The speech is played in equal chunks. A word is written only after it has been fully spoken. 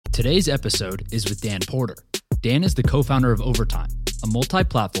Today's episode is with Dan Porter. Dan is the co-founder of Overtime, a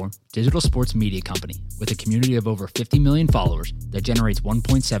multi-platform digital sports media company with a community of over 50 million followers that generates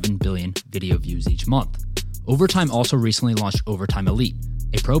 1.7 billion video views each month. Overtime also recently launched Overtime Elite,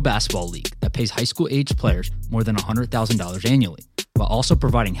 a pro basketball league that pays high school-aged players more than $100,000 annually, while also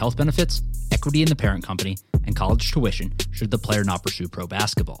providing health benefits, equity in the parent company, and college tuition should the player not pursue pro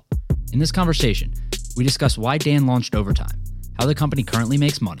basketball. In this conversation, we discuss why Dan launched Overtime, how the company currently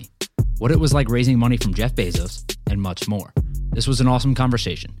makes money, what it was like raising money from Jeff Bezos, and much more. This was an awesome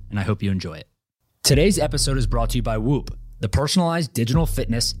conversation, and I hope you enjoy it. Today's episode is brought to you by Whoop, the personalized digital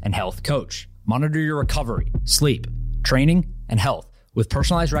fitness and health coach. Monitor your recovery, sleep, training, and health with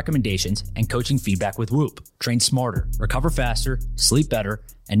personalized recommendations and coaching feedback with Whoop. Train smarter, recover faster, sleep better,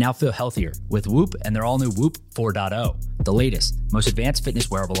 and now feel healthier with Whoop and their all-new Whoop 4.0, the latest, most advanced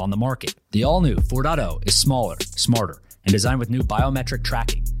fitness wearable on the market. The all-new 4.0 is smaller, smarter, and designed with new biometric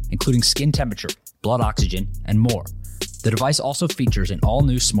tracking, including skin temperature, blood oxygen, and more. The device also features an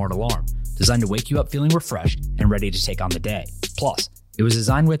all-new smart alarm, designed to wake you up feeling refreshed and ready to take on the day. Plus, it was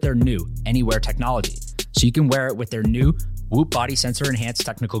designed with their new Anywhere technology, so you can wear it with their new Whoop body sensor enhanced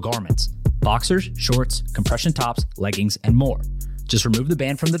technical garments, boxers, shorts, compression tops, leggings, and more. Just remove the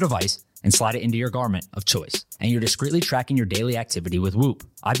band from the device and slide it into your garment of choice, and you're discreetly tracking your daily activity with Whoop.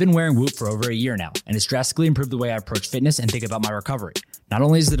 I've been wearing Whoop for over a year now, and it's drastically improved the way I approach fitness and think about my recovery. Not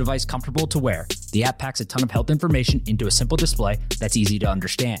only is the device comfortable to wear, the app packs a ton of health information into a simple display that's easy to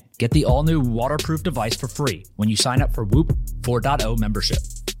understand. Get the all-new waterproof device for free when you sign up for Whoop 4.0 membership.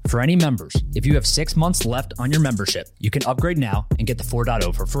 For any members, if you have 6 months left on your membership, you can upgrade now and get the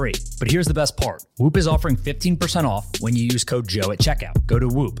 4.0 for free. But here's the best part. Whoop is offering 15% off when you use code Joe at checkout. Go to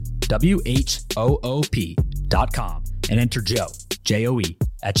Whoop, WHOOP.com and enter Joe, J-O-E,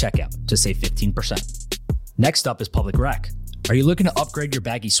 at checkout to save 15%. Next up is Public Rec. Are you looking to upgrade your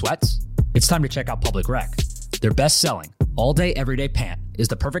baggy sweats? It's time to check out Public Rec. Their best-selling, all-day, everyday pant is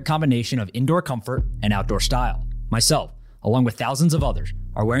the perfect combination of indoor comfort and outdoor style. Myself, along with thousands of others,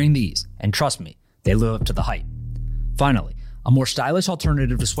 are wearing these, and trust me, they live up to the hype. Finally, a more stylish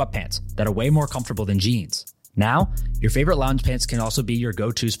alternative to sweatpants that are way more comfortable than jeans. Now, your favorite lounge pants can also be your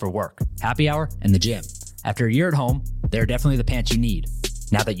go-tos for work, happy hour, and the gym. After a year at home, they're definitely the pants you need,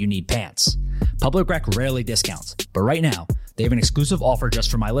 now that you need pants. Public Rec rarely discounts, but right now, they have an exclusive offer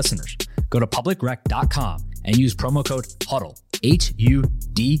just for my listeners. Go to publicrec.com and use promo code HUDDLE,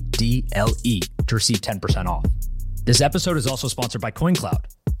 HUDDLE, to receive 10% off. This episode is also sponsored by CoinCloud.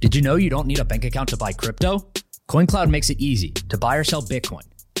 Did you know you don't need a bank account to buy crypto? CoinCloud makes it easy to buy or sell Bitcoin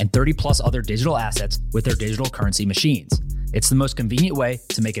and 30 plus other digital assets with their digital currency machines. It's the most convenient way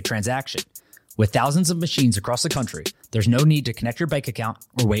to make a transaction. With thousands of machines across the country, there's no need to connect your bank account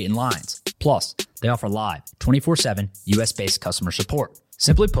or wait in lines. Plus, they offer live, 24/7 US-based customer support.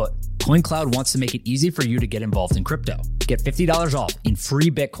 Simply put, CoinCloud wants to make it easy for you to get involved in crypto. Get $50 off in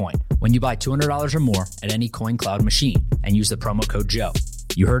free Bitcoin when you buy $200 or more at any CoinCloud machine and use the promo code Joe.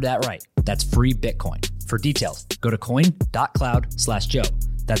 You heard that right. That's free Bitcoin. For details, go to coin.cloud/Joe.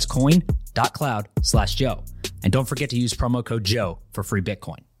 That's coin.cloud/Joe. And don't forget to use promo code Joe for free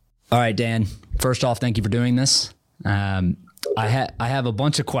Bitcoin. All right, Dan, first off, thank you for doing this. I have a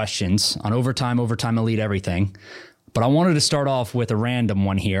bunch of questions on Overtime Elite, everything. But I wanted to start off with a random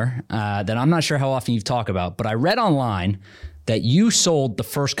one here that I'm not sure how often you talk about, but I read online that you sold the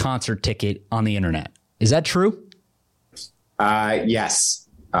first concert ticket on the internet. Is that true? Yes.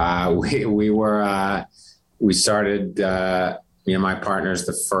 We started, me and my partners,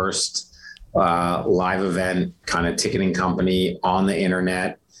 the first live event kind of ticketing company on the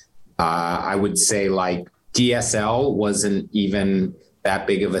internet. I would say like DSL wasn't even that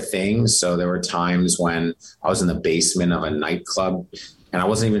big of a thing. So there were times when I was in the basement of a nightclub and I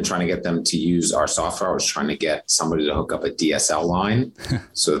wasn't even trying to get them to use our software. I was trying to get somebody to hook up a DSL line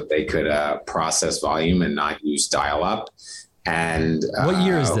so that they could process volume and not use dial up. And what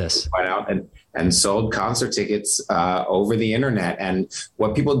year is this? Went out and sold concert tickets over the internet. And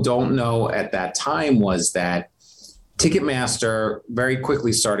what people don't know at that time was that Ticketmaster very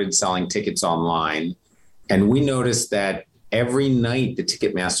quickly started selling tickets online. And we noticed that every night the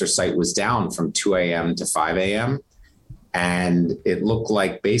Ticketmaster site was down from 2 a.m. to 5 a.m. And it looked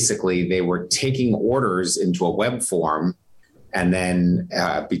like basically they were taking orders into a web form. And then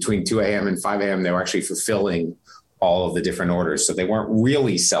between 2 a.m. and 5 a.m., they were actually fulfilling all of the different orders. So they weren't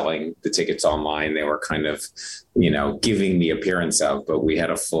really selling the tickets online. They were kind of, giving the appearance of, but we had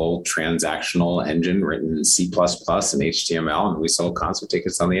a full transactional engine written in C++ and HTML, and we sold concert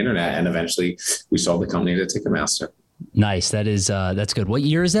tickets on the internet. And eventually we sold the company to Ticketmaster. Nice. That's good. What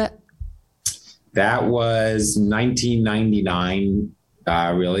year is that? That was 1999,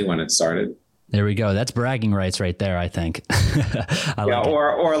 really, when it started. There we go. That's bragging rights right there, I think. I Yeah,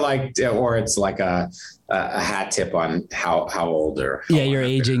 like it. or it's like a hat tip on how old or how Yeah, you're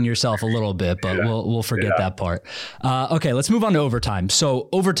aging yourself a little bit, but we'll forget that part. Okay, let's move on to overtime. So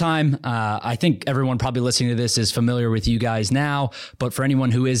overtime, I think everyone probably listening to this is familiar with you guys now, but for anyone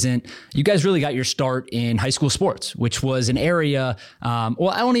who isn't, you guys really got your start in high school sports, which was an area. Well,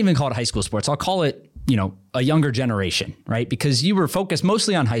 I won't even call it high school sports. I'll call it, a younger generation, right? Because you were focused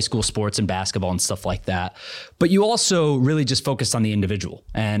mostly on high school sports and basketball and stuff like that. But you also really just focused on the individual.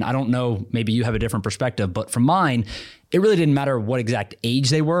 And I don't know, maybe you have a different perspective, but from mine, it really didn't matter what exact age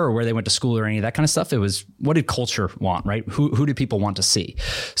they were or where they went to school or any of that kind of stuff. It was, what did culture want, right? Who did people want to see?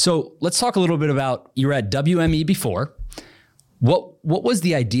 So let's talk a little bit about, you were at WME before. What was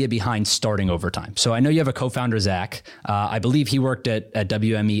the idea behind starting Overtime? So I know you have a co-founder, Zach. I believe he worked at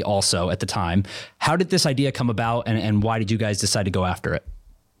WME also at the time. How did this idea come about, and why did you guys decide to go after it?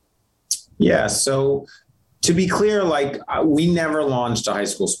 Yeah, so to be clear, we never launched a high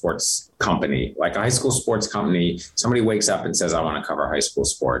school sports company. Like a high school sports company, somebody wakes up and says, I want to cover high school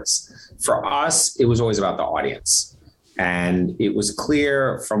sports. For us, it was always about the audience. And it was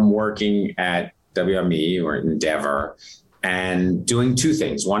clear from working at WME or Endeavor and doing two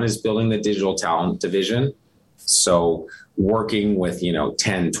things. One is building the digital talent division. So working with,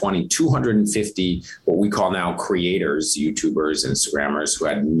 10, 20, 250, what we call now creators, YouTubers, Instagrammers who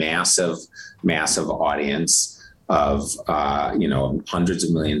had massive audience of, hundreds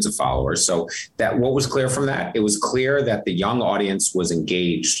of millions of followers. So that what was clear from that? It was clear that the young audience was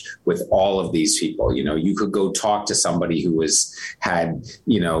engaged with all of these people. You could go talk to somebody who had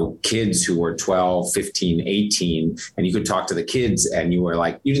kids who were 12, 15, 18, and you could talk to the kids and you were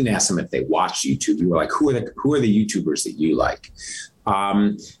like, you didn't ask them if they watched YouTube. You were like, who are the YouTubers that you like?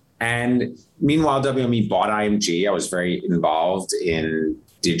 And meanwhile, WME bought IMG. I was very involved in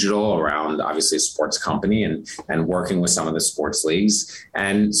digital around obviously a sports company and working with some of the sports leagues.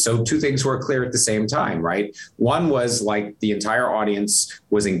 And so two things were clear at the same time, right? One was like the entire audience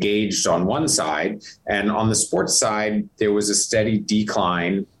was engaged on one side, and on the sports side, there was a steady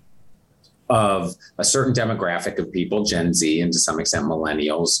decline of a certain demographic of people, Gen Z and to some extent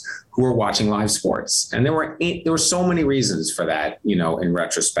millennials, who were watching live sports. And there were so many reasons for that, in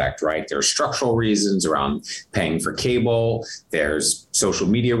retrospect, right? There are structural reasons around paying for cable. There's social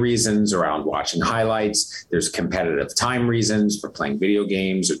media reasons around watching highlights. There's competitive time reasons for playing video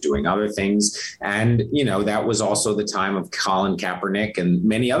games or doing other things. And, that was also the time of Colin Kaepernick and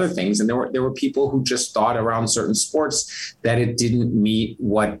many other things. And there were people who just thought around certain sports that it didn't meet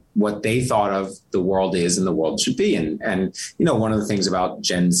what they thought of the world is and the world should be. And one of the things about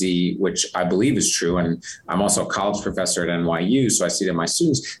Gen Z, which I believe is true, and I'm also a college professor at NYU, so I see that my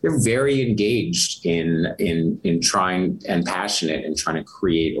students, they're very engaged in trying and passionate in trying to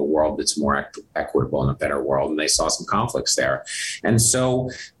create a world that's more equitable and a better world. And they saw some conflicts there. And so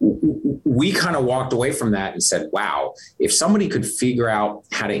we kind of walked away from that and said, wow, if somebody could figure out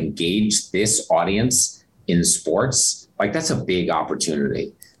how to engage this audience in sports, that's a big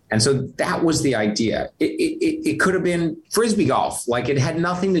opportunity. And so that was the idea. It could have been Frisbee golf. It had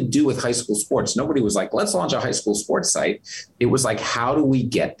nothing to do with high school sports. Nobody was like, let's launch a high school sports site. It was like, how do we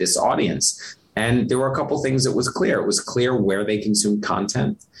get this audience? And there were a couple things that was clear. It was clear where they consumed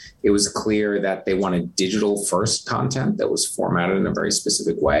content. It was clear that they wanted digital first content that was formatted in a very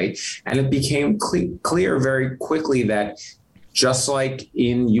specific way. And it became clear very quickly that just like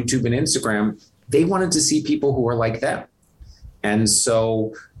in YouTube and Instagram, they wanted to see people who were like them. And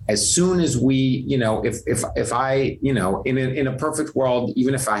so as soon as we, if I, in a perfect world,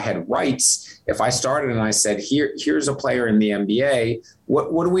 even if I had rights, if I started and I said, here's a player in the NBA,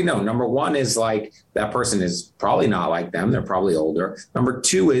 what do we know? Number one is that person is probably not like them. They're probably older. Number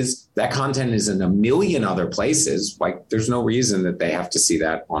two is that content is in a million other places. There's no reason that they have to see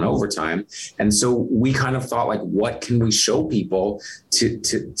that on Overtime. And so we kind of thought what can we show people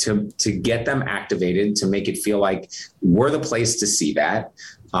to get them activated, to make it feel like we're the place to see that.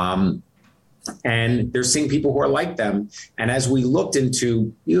 And they're seeing people who are like them. And as we looked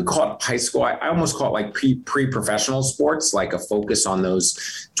into, you could call it high school, I almost call it pre-professional sports, a focus on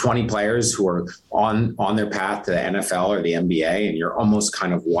those 20 players who are on their path to the NFL or the NBA. And you're almost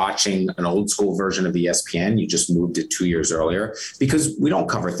kind of watching an old school version of ESPN. You just moved it 2 years earlier, because we don't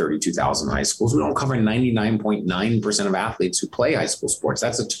cover 32,000 high schools. We don't cover 99.9% of athletes who play high school sports.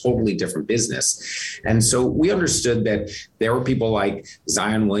 That's a totally different business. And so we understood that there were people like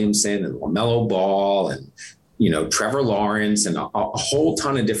Zion Williamson and LaMelo Ball and, Trevor Lawrence and a whole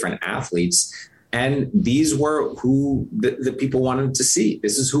ton of different athletes And these were who the people wanted to see.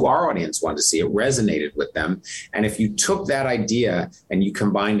 This is who our audience wanted to see. It resonated with them. And if you took that idea and you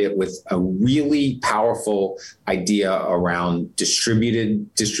combined it with a really powerful idea around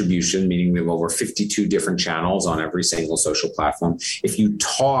distributed distribution, meaning we have over 52 different channels on every single social platform. If you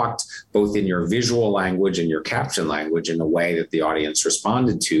talked both in your visual language and your caption language in a way that the audience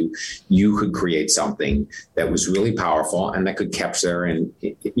responded to, you could create something that was really powerful and that could capture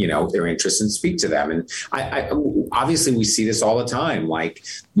their interest and speak to them. And I obviously we see this all the time. Like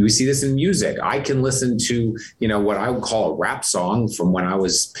we see this in music. I can listen to, what I would call a rap song from when I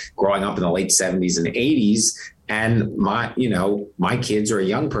was growing up in the late 70s and 80s. And my kids or a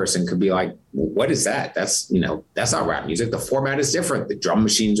young person could be like, what is that? That's not rap music. The format is different. The drum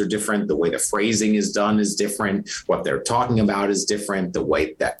machines are different. The way the phrasing is done is different. What they're talking about is different. The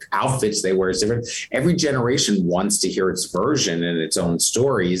way that outfits they wear is different. Every generation wants to hear its version and its own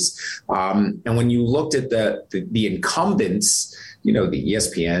stories. And when you looked at the incumbents, the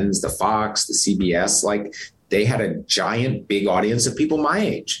ESPNs, the Fox, the CBS, like they had a giant, big audience of people my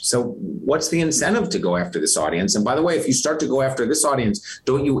age. So what's the incentive to go after this audience? And by the way, if you start to go after this audience,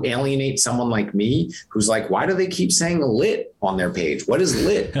 don't you alienate someone like me who's like, why do they keep saying lit on their page? What is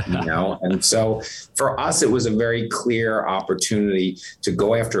lit? And so for us, it was a very clear opportunity to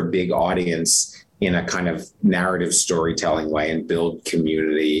go after a big audience in a kind of narrative storytelling way and build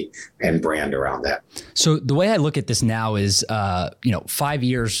community and brand around that. So the way I look at this now is, 5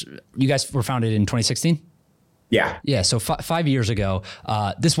 years, you guys were founded in 2016? Yeah. So 5 years ago,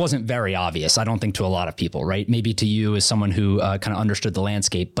 this wasn't very obvious, I don't think, to a lot of people, right? Maybe to you as someone who kind of understood the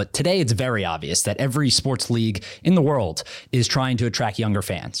landscape. But today it's very obvious that every sports league in the world is trying to attract younger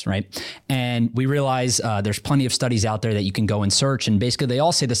fans, right? And we realize there's plenty of studies out there that you can go and search. And basically they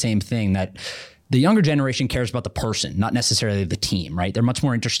all say the same thing, that the younger generation cares about the person, not necessarily the team, right? They're much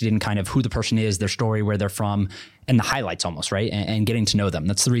more interested in kind of who the person is, their story, where they're from, and the highlights almost, right? And getting to know them.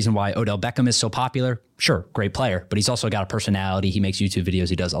 That's the reason why Odell Beckham is so popular. Sure, great player, but he's also got a personality. He makes YouTube videos.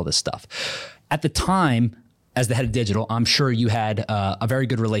 He does all this stuff. At the time, as the head of digital, I'm sure you had a very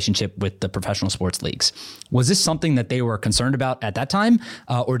good relationship with the professional sports leagues. Was this something that they were concerned about at that time,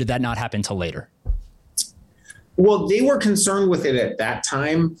 or did that not happen until later? Well, they were concerned with it at that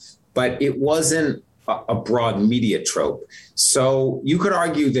time, but it wasn't a broad media trope. So you could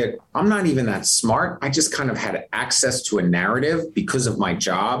argue that I'm not even that smart. I just kind of had access to a narrative because of my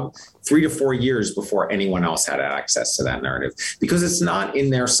job 3 to 4 years before anyone else had access to that narrative, because it's not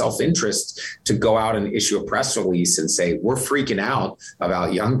in their self-interest to go out and issue a press release and say, we're freaking out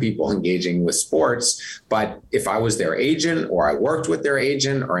about young people engaging with sports. But if I was their agent or I worked with their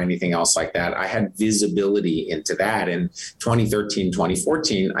agent or anything else like that, I had visibility into that. In 2013,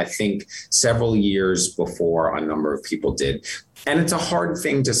 2014, I think several years before a number of people did. And it's a hard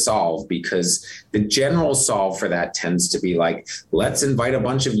thing to solve because the general solve for that tends to be like, let's invite a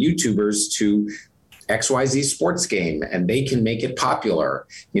bunch of YouTubers to XYZ sports game and they can make it popular.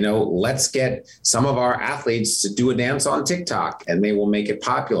 Let's get some of our athletes to do a dance on TikTok and they will make it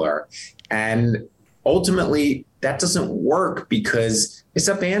popular. And ultimately, that doesn't work because it's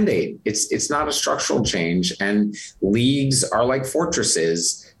a Band-Aid. It's not a structural change. And leagues are like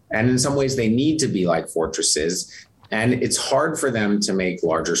fortresses. And in some ways, they need to be like fortresses. And it's hard for them to make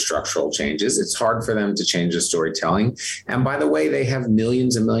larger structural changes. It's hard for them to change the storytelling. And by the way, they have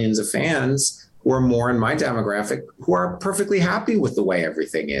millions and millions of fans who are more in my demographic who are perfectly happy with the way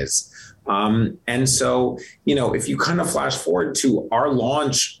everything is. And so, if you kind of flash forward to our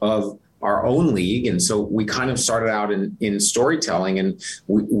launch of our own league. And so we kind of started out in storytelling, and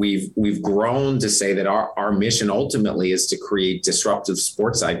we've grown to say that our mission ultimately is to create disruptive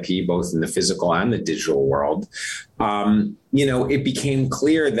sports IP, both in the physical and the digital world. It became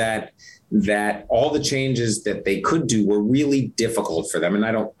clear that all the changes that they could do were really difficult for them. And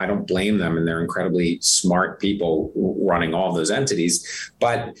I don't blame them. And they're incredibly smart people running all those entities,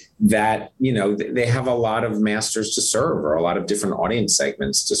 but that, they have a lot of masters to serve or a lot of different audience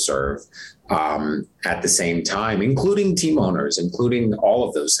segments to serve at the same time, including team owners, including all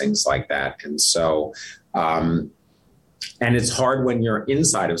of those things like that. And so, and it's hard when you're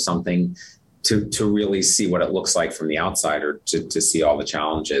inside of something to really see what it looks like from the outside or to see all the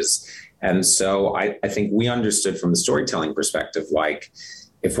challenges. And so I think we understood from the storytelling perspective, like,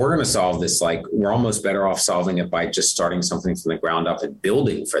 if we're going to solve this, like, we're almost better off solving it by just starting something from the ground up and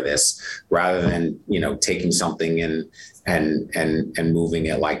building for this rather than, taking something and moving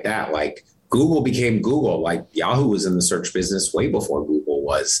it like that. Like Google became Google, like Yahoo was in the search business way before Google Google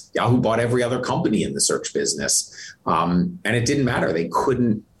was. Yahoo bought every other company in the search business. And it didn't matter. They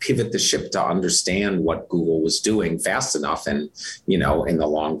couldn't pivot the ship to understand what Google was doing fast enough. And, in the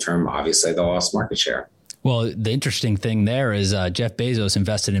long term, obviously they lost market share. Well, the interesting thing there is Jeff Bezos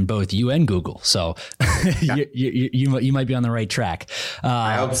invested in both you and Google. So you might be on the right track.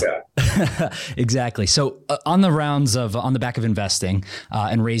 I hope so. Exactly. So on the back of investing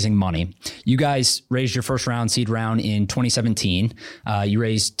and raising money, you guys raised your first seed round in 2017. You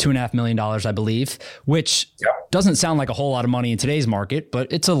raised $2.5 million, I believe, which doesn't sound like a whole lot of money in today's market,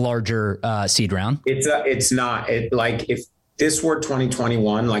 but it's a larger seed round. It's not. If this were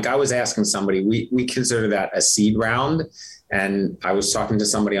 2021, like I was asking somebody, we consider that a seed round. And I was talking to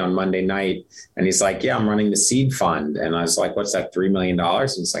somebody on Monday night and he's like, yeah, I'm running the seed fund. And I was like, what's that? $3 million? And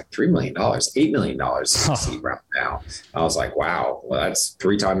it's like $3 million, $8 million seed round now. I was like, wow, well, that's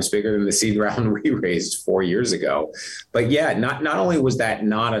 3 times bigger than the seed round we raised 4 years ago. But yeah, not only was that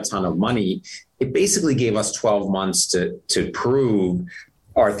not a ton of money, it basically gave us 12 months to prove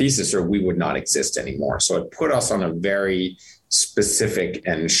our thesis or we would not exist anymore. So it put us on a very specific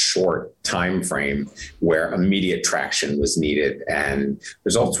and short time frame where immediate traction was needed and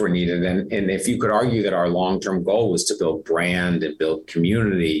results were needed. And if you could argue that our long-term goal was to build brand and build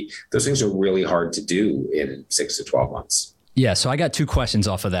community, those things are really hard to do in 6 to 12 months. Yeah. So I got 2 questions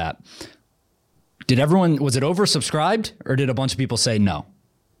off of that. Was it oversubscribed or did a bunch of people say no?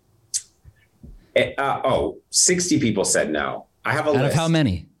 60 people said no. I have a list. Out of how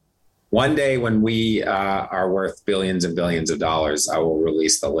many? One day when we are worth billions and billions of dollars, I will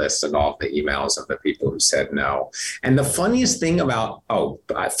release the list and all the emails of the people who said no. And the funniest thing about,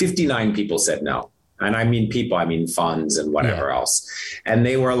 59 people said no. And I mean funds and whatever else. And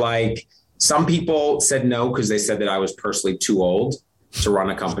they were like, some people said no because they said that I was personally too old to run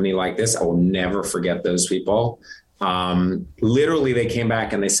a company like this. I will never forget those people. Literally, they came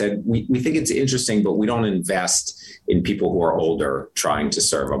back and they said, we think it's interesting, but we don't invest in people who are older trying to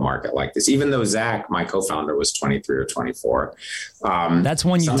serve a market like this. Even though Zach, my co-founder, was 23 or 24. That's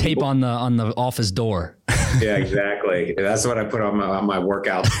one you tape on the office door. Yeah, exactly. That's what I put on my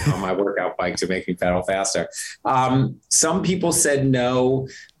workout bike to make me pedal faster. Some people said no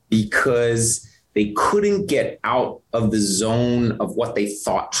because they couldn't get out of the zone of what they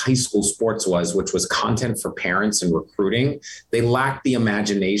thought high school sports was, which was content for parents and recruiting. They lacked the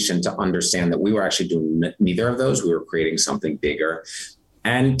imagination to understand that we were actually doing neither of those. We were creating something bigger.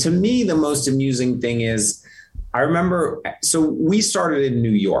 And to me, the most amusing thing is, I remember, so we started in New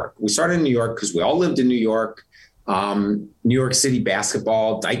York. We started in New York because we all lived in New York. New York City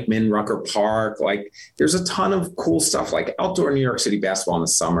basketball, Dykeman, Rucker Park, like there's a ton of cool stuff. Like outdoor New York City basketball in the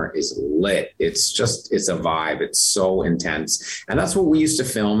summer is lit. It's a vibe. It's so intense. And that's what we used to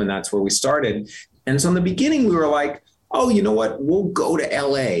film. And that's where we started. And so in the beginning, we were like, oh, you know what? We'll go to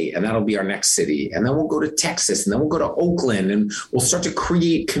LA and that'll be our next city. And then we'll go to Texas and then we'll go to Oakland and we'll start to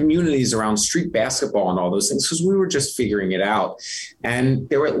create communities around street basketball and all those things because we were just figuring it out. And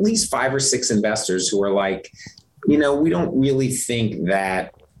there were at least 5 or 6 investors who were like, we don't really think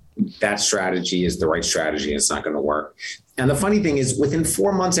that strategy is the right strategy and it's not going to work. And the funny thing is within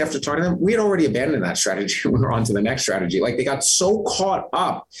 4 months after talking to them, we had already abandoned that strategy. We were on to the next strategy. Like they got so caught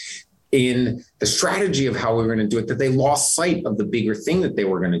up in the strategy of how we were going to do it that they lost sight of the bigger thing that they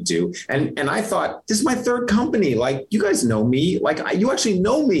were going to do. And I thought, this is my 3rd company. Like, you guys know me. Like, you actually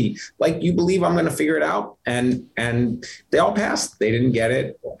know me. Like, you believe I'm going to figure it out. And they all passed. They didn't get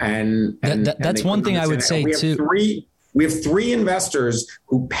it. And that's one thing I would say too. We have 3 investors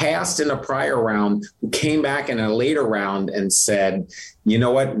who passed in a prior round, who came back in a later round and said, you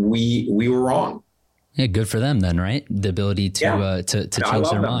know what, we were wrong. Yeah, good for them then, right? The ability to change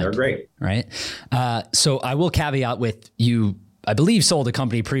their mind. They're great, right? So I will caveat with you. I believe sold a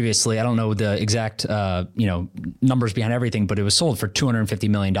company previously. I don't know the exact numbers behind everything, but it was sold for $250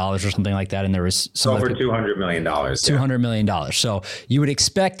 million or something like that. And there was over $200 million. $200 million. So you would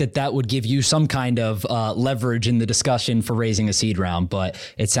expect that would give you some kind of leverage in the discussion for raising a seed round. But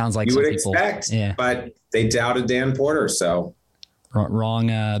it sounds like you would expect, but they doubted Dan Porter. So. Wrong,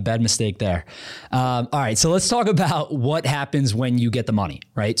 bad mistake there. All right, so let's talk about what happens when you get the money,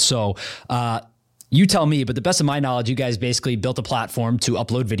 right? So you tell me, but the best of my knowledge, you guys basically built a platform to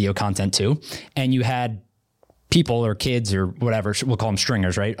upload video content to, and you had people or kids or whatever, we'll call them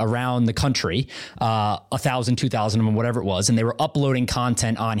stringers, right? Around the country, 1,000, 2,000 of them, whatever it was. And they were uploading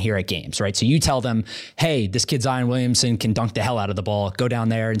content on here at games, right? So you tell them, hey, this kid Zion Williamson can dunk the hell out of the ball. Go down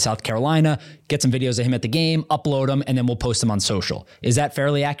there in South Carolina, get some videos of him at the game, upload them, and then we'll post them on social. Is that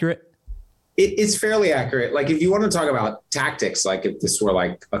fairly accurate? It's fairly accurate. Like if you want to talk about tactics, like if this were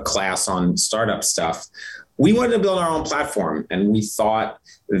like a class on startup stuff, we wanted to build our own platform, and we thought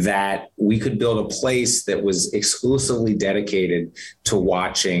that we could build a place that was exclusively dedicated to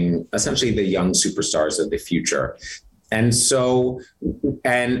watching essentially the young superstars of the future. And so,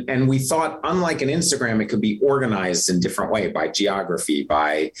 and we thought, unlike an Instagram, it could be organized in different way by geography,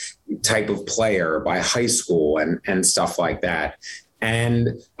 by type of player, by high school, and stuff like that. And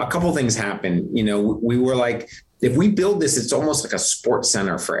a couple of things happened. You know, we were like, if we build this, it's almost like a sports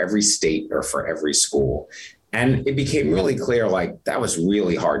center for every state or for every school. And it became really clear, like, that was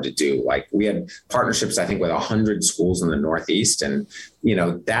really hard to do. Like, we had partnerships, I think, with 100 schools in the Northeast. And, you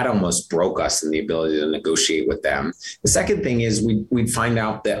know, that almost broke us in the ability to negotiate with them. The second thing is we'd find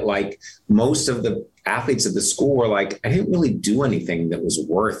out that, like, most of the athletes at the school were like, I didn't really do anything that was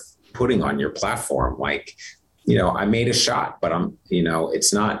worth putting on your platform. Like, you know, I made a shot, but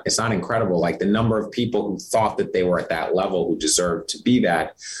it's not incredible. Like, the number of people who thought that they were at that level who deserved to be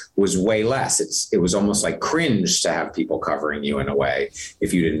that was way less. It was almost like cringe to have people covering you in a way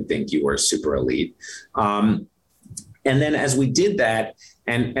if you didn't think you were super elite. And then as we did that,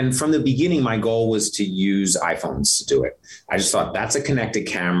 and from the beginning, my goal was to use iPhones to do it. I just thought, that's a connected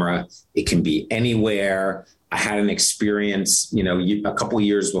camera. It can be anywhere. I had an experience, you know, a couple of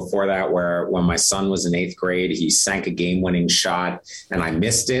years before that, where when my son was in 8th grade, he sank a game-winning shot and I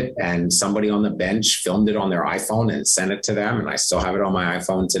missed it. And somebody on the bench filmed it on their iPhone and sent it to them. And I still have it on my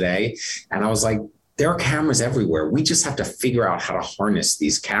iPhone today. And I was like, there are cameras everywhere. We just have to figure out how to harness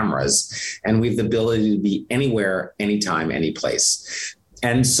these cameras. And we have the ability to be anywhere, anytime, any place.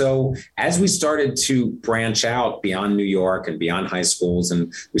 And so as we started to branch out beyond New York and beyond high schools,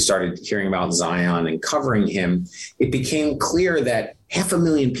 and we started hearing about Zion and covering him, it became clear that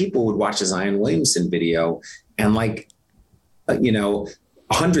 500,000 people would watch a Zion Williamson video, and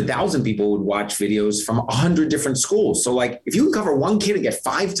 100,000 people would watch videos from 100 different schools. So, like, if you can cover one kid and get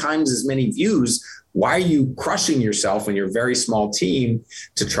 5 times as many views, why are you crushing yourself in your very small team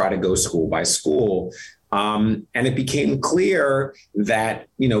to try to go school by school? And it became clear that,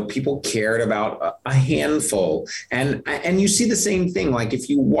 you know, people cared about a handful. And you see the same thing. Like, if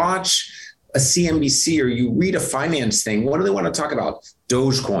you watch a CNBC or you read a finance thing, what do they want to talk about?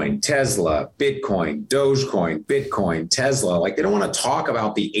 Dogecoin, Tesla, Bitcoin, Dogecoin, Bitcoin, Tesla. Like, they don't want to talk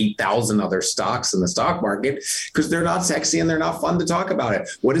about the 8,000 other stocks in the stock market because they're not sexy and they're not fun to talk about it.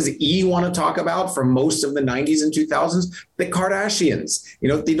 What does E want to talk about for most of the 90s and 2000s? The Kardashians. You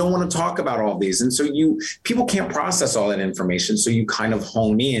know, they don't want to talk about all these. And so people can't process all that information. So you kind of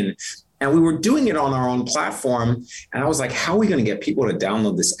hone in. And we were doing it on our own platform. And I was like, how are we going to get people to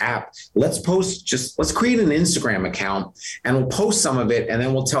download this app? Let's create an Instagram account and we'll post some of it. And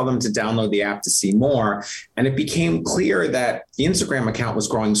then we'll tell them to download the app to see more. And it became clear that the Instagram account was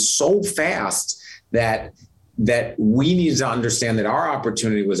growing so fast that we needed to understand that our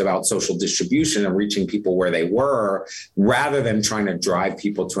opportunity was about social distribution and reaching people where they were, rather than trying to drive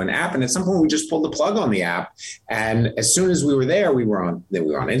people to an app. And at some point, we just pulled the plug on the app. And as soon as we were there, we were on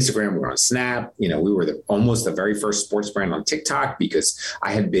Instagram, we were on Snap. You know, we were almost the very first sports brand on TikTok, because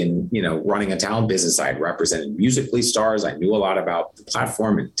I had been, you know, running a talent business. I had represented Musical.ly stars. I knew a lot about the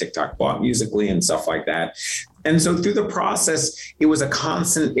platform, and TikTok bought Musical.ly and stuff like that. And so through the process, it was a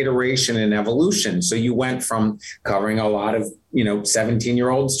constant iteration and evolution. So you went from covering a lot of, you know,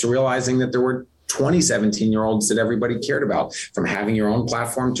 17-year-olds to realizing that there were 20 17-year-olds that everybody cared about, from having your own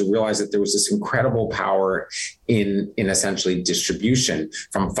platform to realize that there was this incredible power in essentially distribution,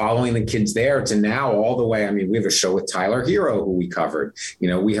 from following the kids there to now all the way. I mean, we have a show with Tyler Hero, who we covered. You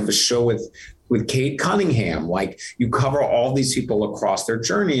know, we have a show with Kate Cunningham. Like, you cover all these people across their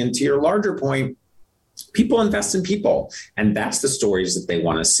journey. And to your larger point, people invest in people, and that's the stories that they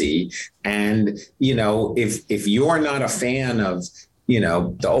want to see. And, you know, if you're not a fan of, you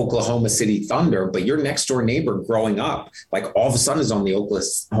know, the Oklahoma City Thunder, but your next door neighbor growing up, like, all of a sudden is on the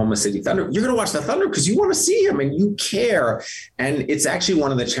Oklahoma City Thunder, you're going to watch the Thunder because you want to see him and you care. And it's actually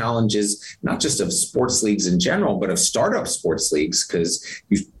one of the challenges, not just of sports leagues in general, but of startup sports leagues, because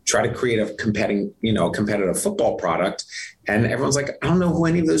you try to create a competitive football product. And everyone's like, I don't know who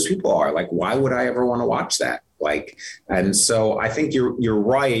any of those people are. Like, why would I ever want to watch that? Like, and so I think you're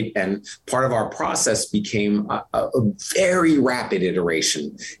right. And part of our process became a very rapid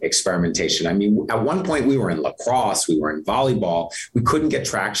iteration, experimentation. I mean, at one point we were in lacrosse, we were in volleyball, we couldn't get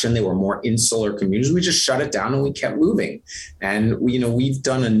traction. They were more insular communities. We just shut it down and we kept moving. And we've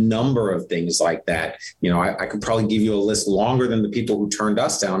done a number of things like that. You know, I could probably give you a list longer than the people who turned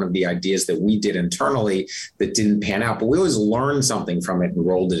us down of the ideas that we did internally that didn't pan out, but we always learned something from it and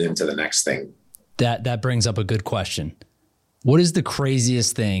rolled it into the next thing. That brings up a good question. What is the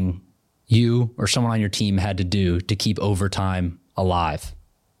craziest thing you or someone on your team had to do to keep Overtime alive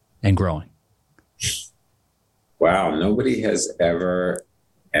and growing? Wow, nobody has ever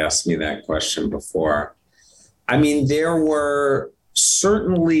asked me that question before. I mean, there were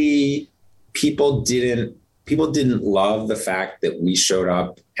certainly people didn't love the fact that we showed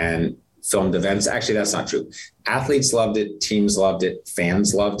up and filmed events. Actually, that's not true. Athletes loved it, teams loved it,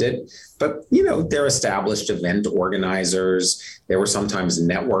 fans loved it. But, they're established event organizers. There were sometimes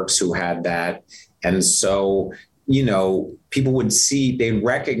networks who had that. And so, people would they'd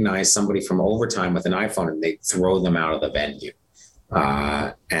recognize somebody from Overtime with an iPhone and they'd throw them out of the venue.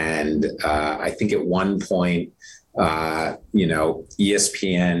 I think at one point,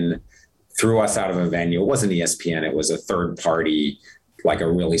 ESPN threw us out of a venue. It wasn't ESPN. It was a third party, like a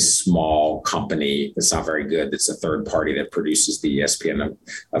really small company that's not very good. It's a third party that produces the ESPN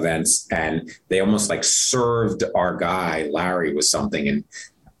events. And they almost like served our guy, Larry, with something. And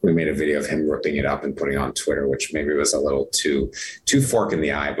we made a video of him ripping it up and putting it on Twitter, which maybe was a little too fork in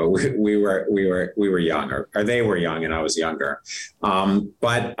the eye, but we were young, or they were young and I was younger.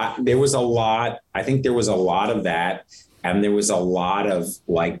 But there was a lot, I think there was a lot of that. And there was a lot of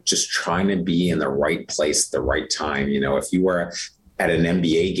like just trying to be in the right place at the right time. If you were at an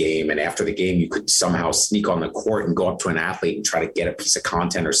NBA game and after the game, you could somehow sneak on the court and go up to an athlete and try to get a piece of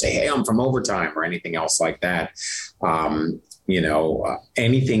content or say, hey, I'm from Overtime or anything else like that.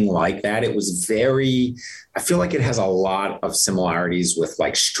 Anything like that. It was I feel like it has a lot of similarities with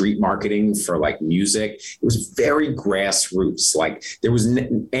like street marketing for like music. It was very grassroots. Like there was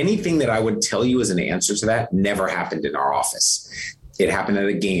anything that I would tell you as an answer to that never happened in our office. It happened at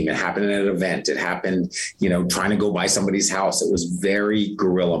a game. It happened at an event. It happened, trying to go by somebody's house. It was very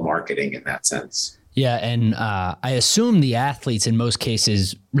guerrilla marketing in that sense. Yeah. And I assume the athletes in most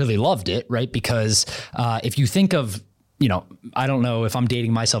cases really loved it, right? Because if you think of, I don't know if I'm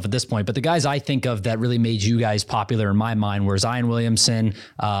dating myself at this point, but the guys I think of that really made you guys popular in my mind were Zion Williamson,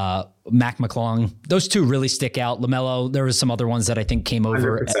 Mac McClung. Those two really stick out. LaMelo, there was some other ones that I think came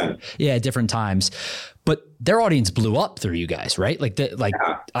over at different times. But their audience blew up through you guys, right?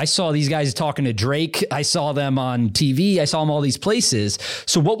 I saw these guys talking to Drake. I saw them on TV. I saw them all these places.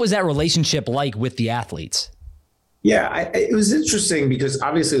 So what was that relationship like with the athletes? Yeah, it was interesting because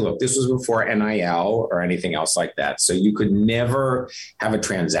obviously, look, this was before NIL or anything else like that. So you could never have a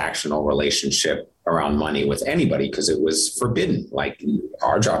transactional relationship around money with anybody because it was forbidden. Like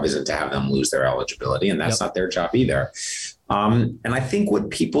our job isn't to have them lose their eligibility, and that's not their job either. And I think what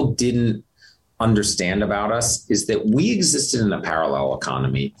people didn't understand about us is that we existed in a parallel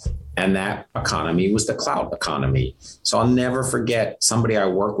economy, and that economy was the cloud economy. So I'll never forget, somebody I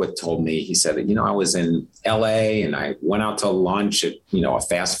work with told me, he said, I was in LA and I went out to lunch at, a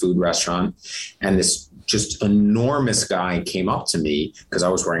fast food restaurant, and this just enormous guy came up to me because I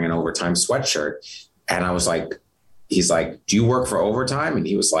was wearing an Overtime sweatshirt. And I was like, he's like, do you work for Overtime? And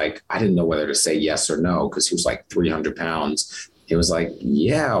he was like, I didn't know whether to say yes or no, because he was like 300 pounds. He was like,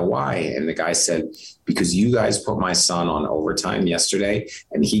 yeah, why? And the guy said, because you guys put my son on Overtime yesterday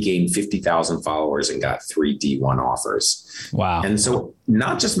and he gained 50,000 followers and got 3 D1 offers. Wow. And so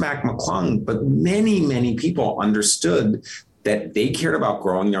not just Mac McClung, but many, many people understood that they cared about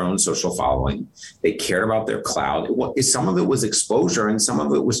growing their own social following. They cared about their cloud. Some of it was exposure and some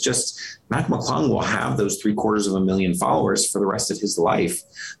of it was just Mac McClung will have those 750,000 followers for the rest of his life.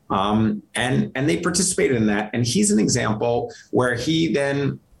 And they participated in that. And he's an example where he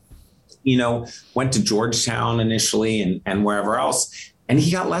then, went to Georgetown initially and wherever else. And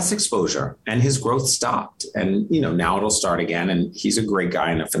he got less exposure and his growth stopped. And, now it'll start again. And he's a great guy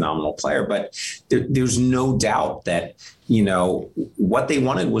and a phenomenal player. But there's no doubt that, what they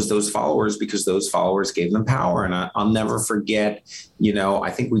wanted was those followers because those followers gave them power. And I'll never forget,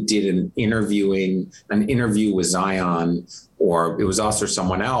 I think we did an interview with Zion, or it was us or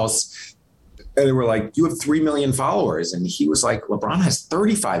someone else. And they were like, you have 3 million followers. And he was like, LeBron has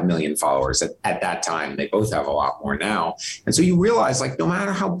 35 million followers at that time. They both have a lot more now. And so you realize, like, no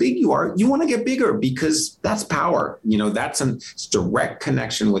matter how big you are, you want to get bigger because that's power. That's a direct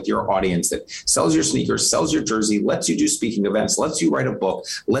connection with your audience that sells your sneakers, sells your jersey, lets you do speaking events, lets you write a book,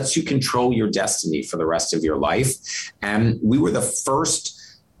 lets you control your destiny for the rest of your life. And we were the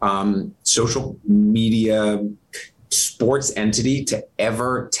first social media sports entity to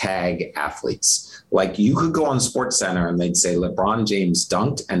ever tag athletes. Like you could go on SportsCenter and they'd say LeBron James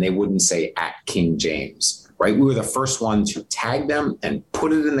dunked and they wouldn't say @King James, right? We were the first one to tag them and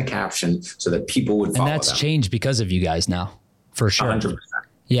put it in the caption so that people would follow them. And that's changed because of you guys now, for sure. 100%.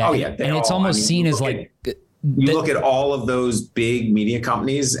 Yeah. Oh, yeah. And it's almost seen as like... You look at all of those big media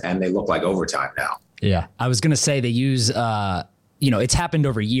companies and they look like Overtime now. Yeah. I was going to say they use... it's happened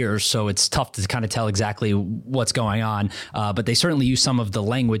over years, so it's tough to kind of tell exactly what's going on. But they certainly use some of the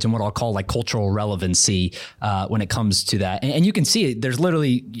language and what I'll call like cultural relevancy when it comes to that. And you can see it. There's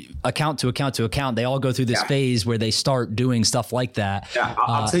literally account to account to account. They all go through this phase where they start doing stuff like that. Yeah,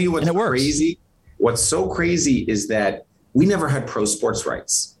 I'll tell you what's crazy. What's so crazy is that we never had pro sports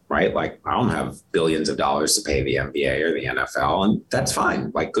rights, right? Like, I don't have billions of dollars to pay the NBA or the NFL, and that's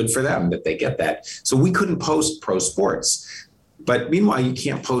fine. Like, good for them that they get that. So we couldn't post pro sports. But meanwhile, you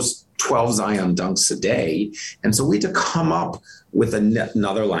can't post 12 Zion dunks a day. And so we had to come up with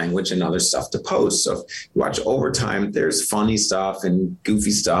another language and other stuff to post. So if you watch Overtime, there's funny stuff and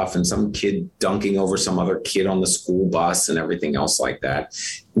goofy stuff and some kid dunking over some other kid on the school bus and everything else like that.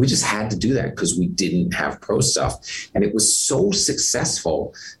 We just had to do that because we didn't have pro stuff. And it was so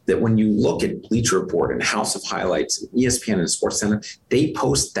successful that when you look at Bleacher Report and House of Highlights, and ESPN and SportsCenter, they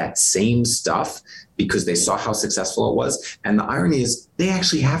post that same stuff because they saw how successful it was. And the irony is they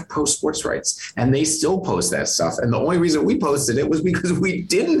actually have pro sports rights and they still post that stuff. And the only reason we posted it was because we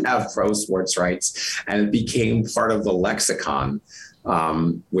didn't have pro sports rights, and it became part of the lexicon,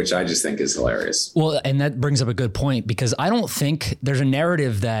 which I just think is hilarious. Well, and that brings up a good point, because I don't think there's a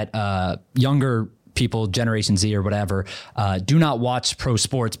narrative that younger people, Generation Z or whatever, do not watch pro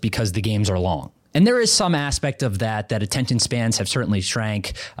sports because the games are long. And there is some aspect of that attention spans have certainly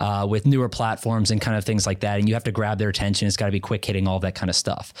shrank with newer platforms and kind of things like that. And you have to grab their attention. It's got to be quick hitting, all that kind of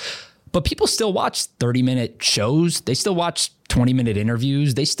stuff. But people still watch 30-minute shows. They still watch 20-minute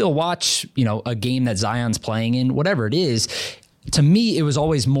interviews. They still watch, a game that Zion's playing in, whatever it is. To me, it was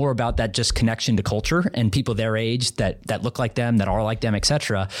always more about that just connection to culture and people their age that look like them, that are like them, et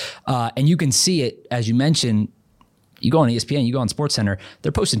cetera. And you can see it, as you mentioned. You go on ESPN, you go on SportsCenter,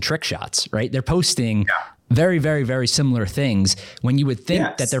 they're posting trick shots, right? They're posting very, very, very similar things when you would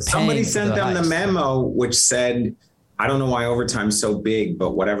think that they're paying. Somebody sent them the memo which said, I don't know why Overtime's so big,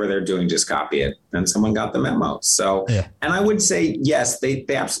 but whatever they're doing, just copy it. And someone got the memo. So, and I would say, yes, they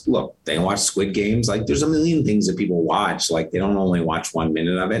absolutely, look, they watch Squid Games. Like, there's a million things that people watch. Like, they don't only watch 1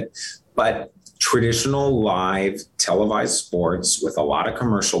 minute of it, but traditional live televised sports with a lot of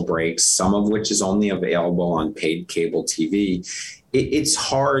commercial breaks, some of which is only available on paid cable TV. It's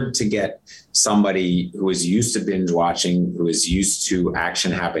hard to get somebody who is used to binge watching, who is used to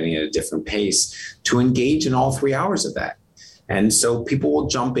action happening at a different pace, to engage in all 3 hours of that. And so people will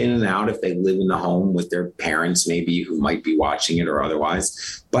jump in and out if they live in the home with their parents, maybe, who might be watching it or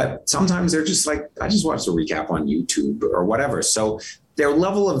otherwise. But sometimes they're just like, I just watched a recap on YouTube or whatever. So their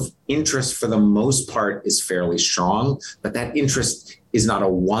level of interest for the most part is fairly strong, but that interest is not a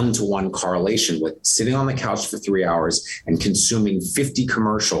one-to-one correlation with sitting on the couch for 3 hours and consuming 50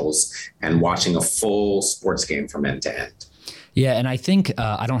 commercials and watching a full sports game from end to end. Yeah, and I think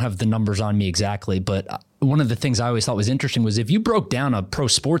I don't have the numbers on me exactly, but one of the things I always thought was interesting was if you broke down a pro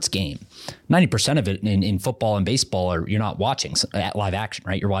sports game, 90% of it in football and baseball you're not watching live action,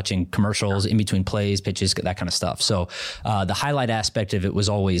 right? You're watching commercials in between plays, pitches, that kind of stuff. So the highlight aspect of it was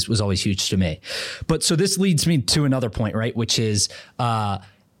always huge to me. But so this leads me to another point, right? Which is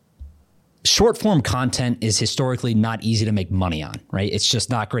short form content is historically not easy to make money on, right? It's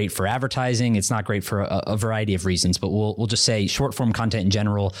just not great for advertising. It's not great for a variety of reasons, but we'll just say short form content in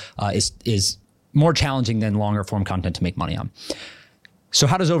general is more challenging than longer form content to make money on. So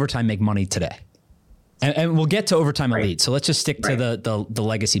how does Overtime make money today? And we'll get to Overtime Elite. So let's just stick to the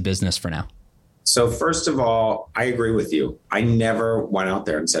legacy business for now. So first of all, I agree with you. I never went out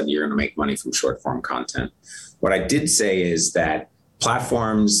there and said, you're going to make money from short form content. What I did say is that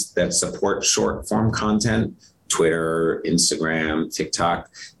platforms that support short form content, Twitter, Instagram, TikTok,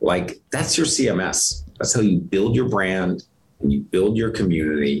 like, that's your CMS. That's how you build your brand and you build your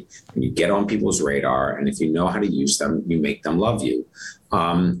community and you get on people's radar. And if you know how to use them, you make them love you.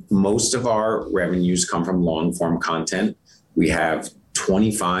 Most of our revenues come from long form content. We have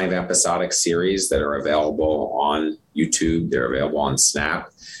 25 episodic series that are available on YouTube. They're available on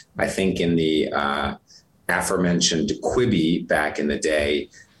Snap. I think in the aforementioned Quibi back in the day,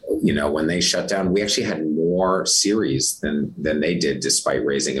 when they shut down, we actually had more series than they did, despite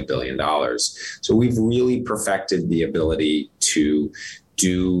raising $1 billion. So we've really perfected the ability to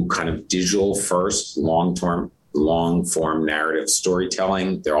do kind of digital first, long form narrative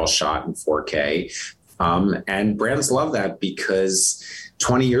storytelling. They're all shot in 4K. And brands love that, because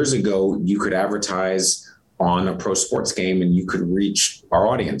 20 years ago, you could advertise on a pro sports game and you could reach our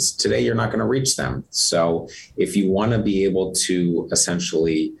audience. Today, you're not going to reach them. So if you want to be able to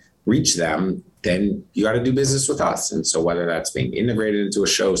essentially reach them, then you got to do business with us. And so whether that's being integrated into a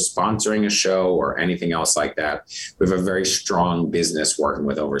show, sponsoring a show, or anything else like that, we have a very strong business working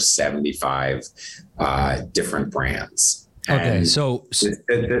with over 75 different brands. Okay. And So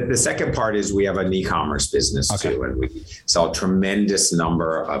the second part is we have an e-commerce business too, and we sell a tremendous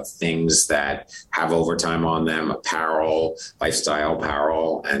number of things that have overtime on them, apparel, lifestyle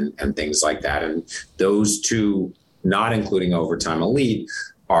apparel, and things like that. And those two, not including Overtime Elite,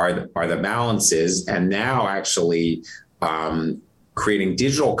 are the balances. And now actually creating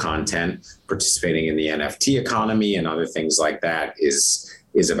digital content, participating in the NFT economy and other things like that is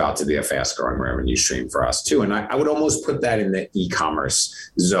about to be a fast growing revenue stream for us too. And I would almost put that in the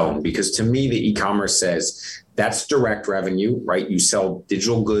e-commerce zone, because to me, the e-commerce says that's direct revenue, right? You sell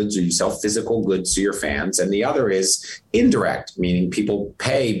digital goods or you sell physical goods to your fans. And the other is indirect, meaning people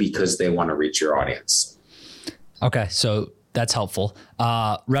pay because they want to reach your audience. Okay. So that's helpful.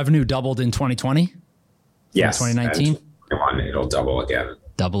 Revenue doubled in 2020? Yes. 2019? It'll double again.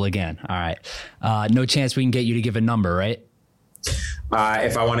 Double again. All right. No chance we can get you to give a number, right?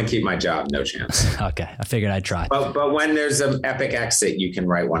 If I want to keep my job, no chance. Okay. I figured I'd try. But when there's an epic exit, you can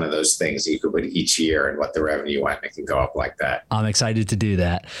write one of those things. You could put each year and what the revenue went. It can go up like that. I'm excited to do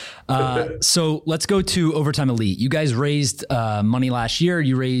that. So let's go to Overtime Elite. You guys raised money last year.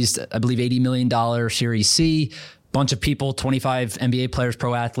 You raised, I believe, $80 million Series C. Bunch of people, 25 NBA players,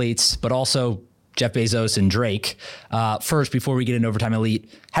 pro athletes, but also Jeff Bezos and Drake. First, before we get into Overtime Elite,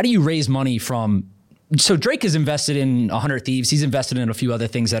 how do you raise money from... So Drake is invested in 100 Thieves. He's invested in a few other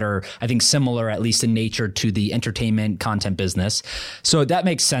things that are, I think, similar, at least in nature, to the entertainment content business. So that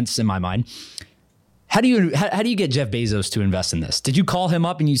makes sense in my mind. How do you get Jeff Bezos to invest in this? Did you call him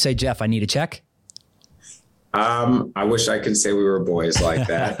up and you say, Jeff, I need a check? I wish I could say we were boys like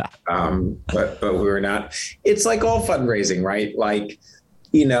that, but we were not. It's like all fundraising, right? Like,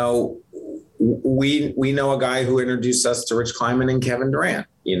 you know, we know a guy who introduced us to Rich Kleiman and Kevin Durant.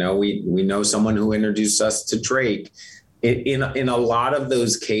 You know, we know someone who introduced us to Drake. In a lot of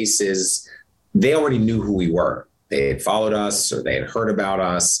those cases, they already knew who we were. They had followed us or they had heard about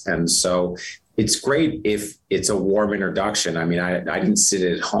us. And so it's great if it's a warm introduction. I mean, I didn't sit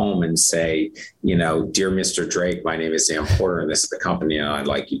at home and say, you know, dear Mr. Drake, my name is Dan Porter and this is the company and I'd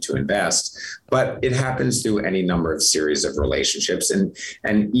like you to invest. But it happens through any number of series of relationships.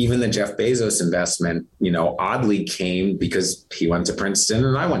 And even the Jeff Bezos investment, you know, oddly came because he went to Princeton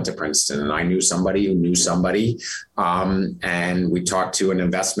and I went to Princeton and I knew somebody who knew somebody. And we talked to an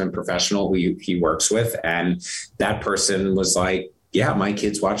investment professional who he works with. And that person was like, yeah, my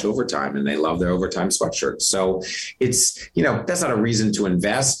kids watch Overtime and they love their Overtime sweatshirts. So it's, you know, that's not a reason to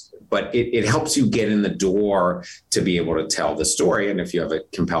invest, but it helps you get in the door to be able to tell the story. And if you have a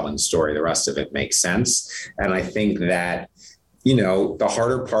compelling story, the rest of it makes sense. And I think that, you know, the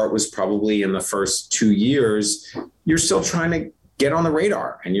harder part was probably in the first 2 years, you're still trying to get on the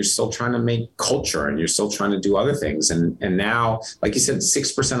radar and you're still trying to make culture and you're still trying to do other things. And now, like you said,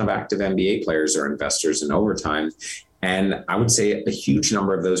 6% of active NBA players are investors in Overtime. And I would say a huge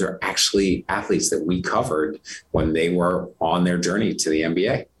number of those are actually athletes that we covered when they were on their journey to the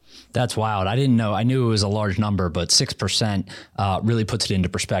NBA. That's wild. I didn't know. I knew it was a large number, but 6% really puts it into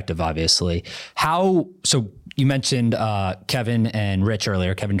perspective, obviously. So you mentioned Kevin and Rich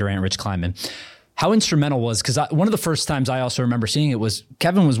earlier, Kevin Durant, Rich Kleiman. How instrumental was, because one of the first times I also remember seeing it was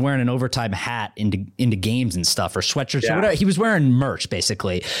Kevin was wearing an Overtime hat into games and stuff, or sweatshirts or whatever. He was wearing merch,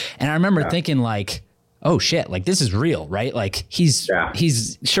 basically. And I remember thinking like, oh shit, like this is real, right? Like he's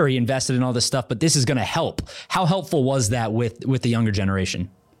sure he invested in all this stuff, but this is going to help. How helpful was that with the younger generation?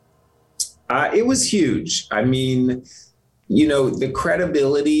 It was huge. I mean, you know, the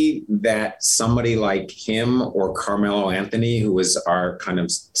credibility that somebody like him or Carmelo Anthony, who was our kind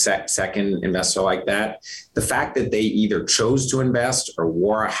of second investor like that, the fact that they either chose to invest or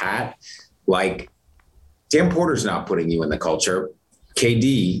wore a hat, like Dan Porter's not putting you in the culture.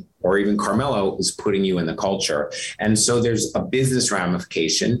 KD or even Carmelo is putting you in the culture. And so there's a business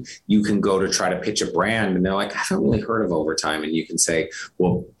ramification. You can go to try to pitch a brand and they're like, I haven't really heard of Overtime. And you can say,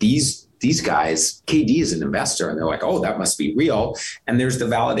 well, these guys, KD is an investor. And they're like, oh, that must be real. And there's the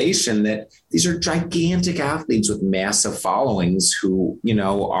validation that these are gigantic athletes with massive followings who, you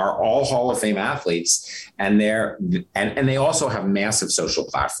know, are all Hall of Fame athletes. And they also have massive social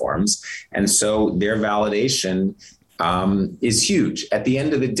platforms. And so their validation is huge. At the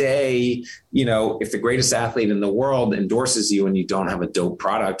end of the day, you know, if the greatest athlete in the world endorses you and you don't have a dope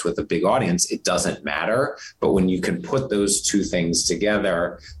product with a big audience, it doesn't matter. But when you can put those two things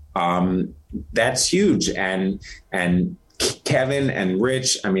together, that's huge. And Kevin and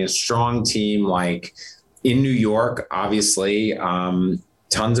Rich, I mean, a strong team, like in New York, obviously,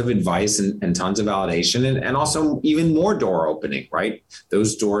 tons of advice and tons of validation and also even more door opening, right?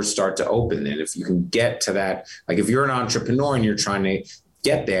 Those doors start to open. And if you can get to that, like if you're an entrepreneur and you're trying to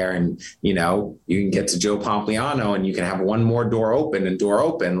get there and, you can get to Joe Pompliano and you can have one more door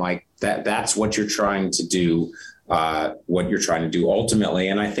open like that. That's what you're trying to do, ultimately.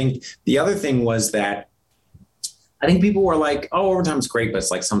 And I think the other thing was that I think people were like, oh, overtime's great, but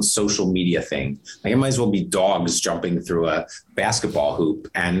it's like some social media thing. Like it might as well be dogs jumping through a basketball hoop.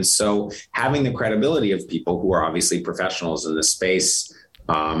 And so having the credibility of people who are obviously professionals in the space,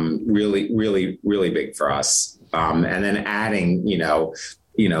 really, really, really big for us. And then adding,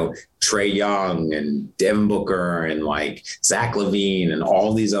 Trae Young and Devin Booker and like Zach LaVine and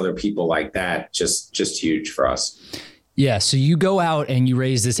all these other people like that, just huge for us. Yeah. So you go out and you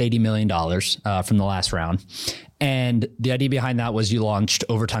raise this $80 million from the last round. And the idea behind that was you launched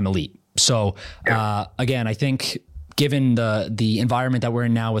Overtime Elite. So again, I think given the environment that we're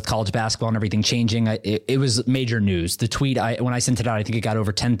in now with college basketball and everything changing, it was major news. The tweet, when I sent it out, I think it got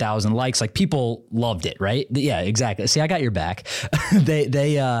over 10,000 likes. Like people loved it, right? Yeah, exactly. See, I got your back.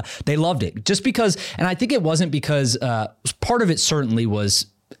 They loved it just because, and I think it wasn't because part of it certainly was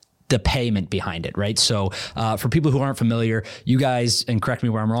the payment behind it, right? So for people who aren't familiar, you guys, and correct me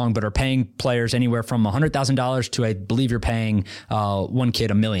where I'm wrong, but are paying players anywhere from $100,000 to, I believe you're paying one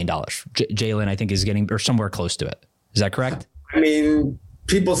kid $1 million. Jalen, I think, is getting, or somewhere close to it. Is that correct? I mean,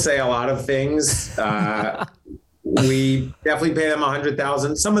 people say a lot of things. We definitely pay them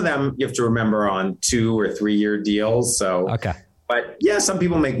 $100,000. Some of them you have to remember on 2 or 3 year deals. So, okay. But yeah, some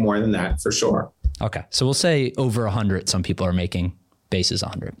people make more than that for sure. Okay. So we'll say over 100. Some people are making bases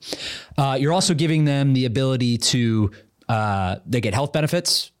 100. You're also giving them the ability to, they get health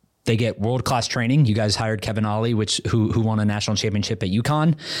benefits. They get world-class training. You guys hired Kevin Ollie, who won a national championship at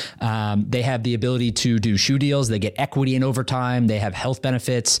UConn. They have the ability to do shoe deals. They get equity in overtime. They have health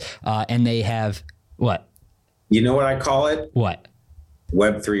benefits, and they have what? You know what I call it? What?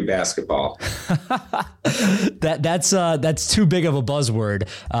 Web3 basketball. That's too big of a buzzword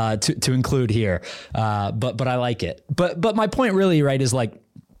to include here, but I like it. But my point really, right, is like,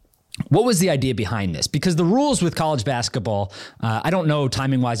 what was the idea behind this? Because the rules with college basketball, I don't know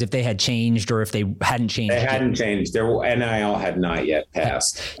timing wise if they had changed or if they hadn't changed. They hadn't changed. Their NIL had not yet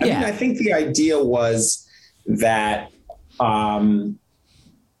passed. I mean, I think the idea was that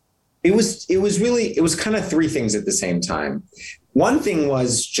it was kind of 3 things at the same time. One thing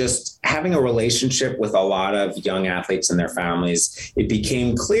was just having a relationship with a lot of young athletes and their families. It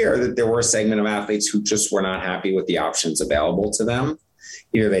became clear that there were a segment of athletes who just were not happy with the options available to them.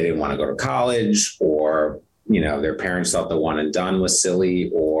 Either they didn't want to go to college, or, their parents thought the one and done was silly,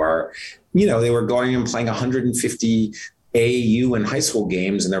 or, they were going and playing 150 AAU and high school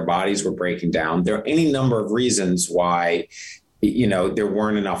games and their bodies were breaking down. There are any number of reasons why, there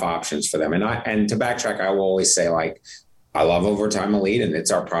weren't enough options for them. And to backtrack, I will always say, like, I love Overtime Elite and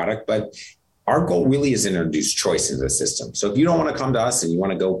it's our product, but our goal really is to introduce choice into the system. So if you don't want to come to us and you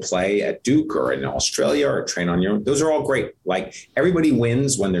want to go play at Duke or in Australia or train on your own, those are all great. Like, everybody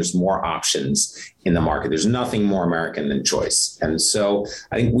wins when there's more options in the market. There's nothing more American than choice. And so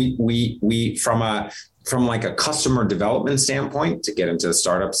I think we from like a customer development standpoint, to get into the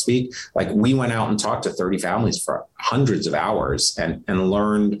startup speak, like, we went out and talked to 30 families for hundreds of hours and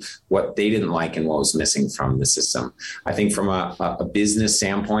learned what they didn't like and what was missing from the system. I think from a business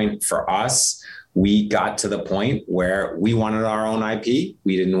standpoint for us, we got to the point where we wanted our own IP.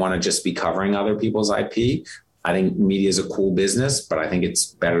 We didn't want to just be covering other people's IP. I think media is a cool business, but I think it's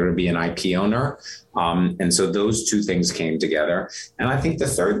better to be an IP owner. And so those 2 things came together. And I think the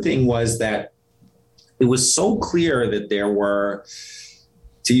third thing was that it was so clear that there were,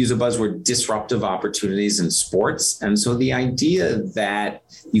 to use a buzzword, disruptive opportunities in sports. And so the idea that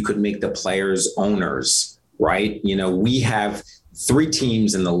you could make the players owners, right? We have 3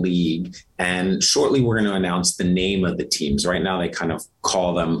 teams in the league, and shortly we're going to announce the name of the teams. Right now, they kind of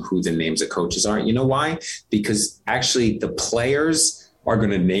call them who the names of coaches are. You know why? Because actually the players are going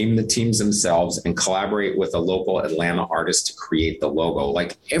to name the teams themselves and collaborate with a local Atlanta artist to create the logo.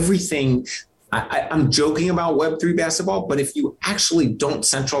 Like, everything. I'm joking about Web3 basketball, but if you actually don't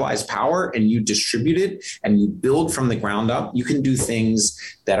centralize power and you distribute it and you build from the ground up, you can do things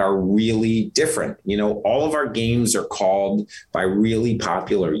that are really different. All of our games are called by really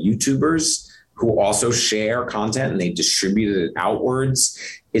popular YouTubers who also share content and they distribute it outwards.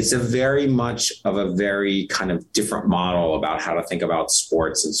 It's a very much of a very kind of different model about how to think about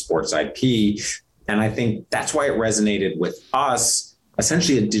sports and sports IP. And I think that's why it resonated with us,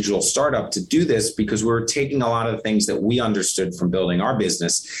 essentially a digital startup, to do this, because we're taking a lot of the things that we understood from building our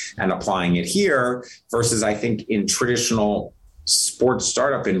business and applying it here, versus I think in traditional sports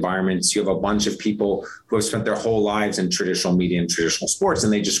startup environments, you have a bunch of people who have spent their whole lives in traditional media and traditional sports,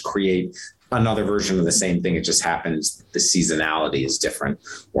 and they just create another version of the same thing. It just happens the seasonality is different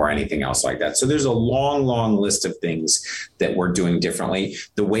or anything else like that. So there's a long, long list of things that we're doing differently.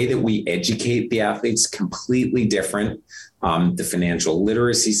 The way that we educate the athletes, completely different. The financial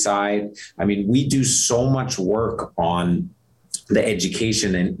literacy side. I mean, we do so much work on the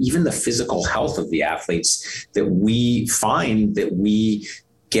education and even the physical health of the athletes that we find that we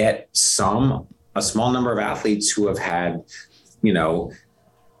get a small number of athletes who have had,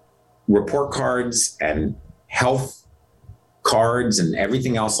 report cards and health cards and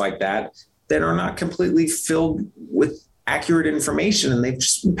everything else like that are not completely filled with accurate information, and they've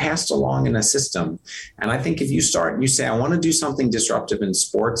just been passed along in a system. And I think if you start and you say, I want to do something disruptive in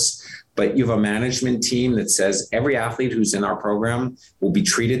sports, but you have a management team that says every athlete who's in our program will be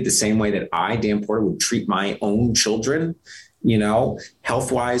treated the same way that I, Dan Porter, would treat my own children,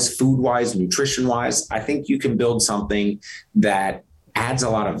 health-wise, food-wise, nutrition-wise, I think you can build something that adds a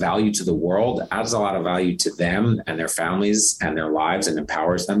lot of value to the world, adds a lot of value to them and their families and their lives, and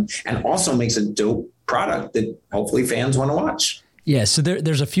empowers them, and also makes a dope product that hopefully fans want to watch. Yeah, so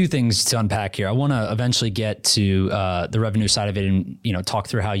there's a few things to unpack here. I want to eventually get to the revenue side of it and, talk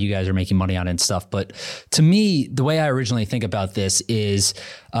through how you guys are making money on it and stuff. But to me, the way I originally think about this is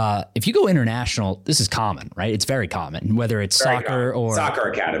if you go international, this is common, right? It's very common, whether it's soccer or soccer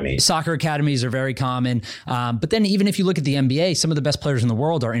academies. Soccer academies are very common. But then even if you look at the NBA, some of the best players in the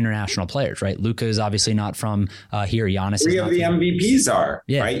world are international players, right? Luka is obviously not from here. Giannis. Three of the MVPs are,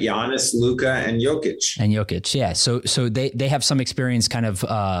 yeah, right? Giannis, Luka, and Jokic. Yeah. So they have some experience kind of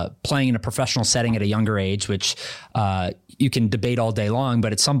playing in a professional setting at a younger age, which you can debate all day long,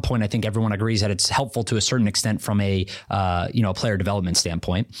 but at some point I think everyone agrees that it's helpful to a certain extent from a player development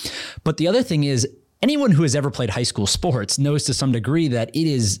standpoint. But the other thing is, anyone who has ever played high school sports knows to some degree that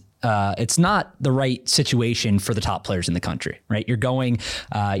it's not the right situation for the top players in the country, right? You're going,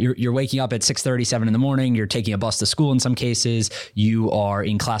 you're waking up at 6:30, 7 in the morning. You're taking a bus to school in some cases. You are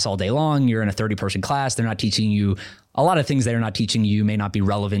in class all day long. You're in a 30-person class. They're not teaching you a lot of things they're not teaching you may not be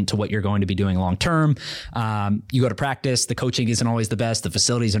relevant to what you're going to be doing long term. You go to practice, the coaching isn't always the best, the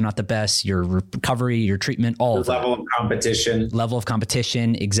facilities are not the best, your recovery, your treatment, all of that. Level of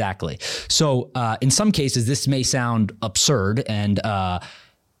competition, exactly. So in some cases, this may sound absurd and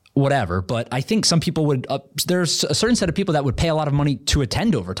whatever, but I think some people would, there's a certain set of people that would pay a lot of money to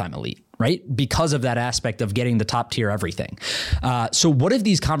attend Overtime Elite, right? Because of that aspect of getting the top tier everything. So what have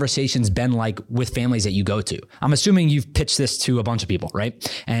these conversations been like with families that you go to? I'm assuming you've pitched this to a bunch of people,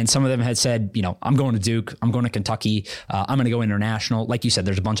 right? And some of them had said, I'm going to Duke, I'm going to Kentucky, I'm going to go international. Like you said,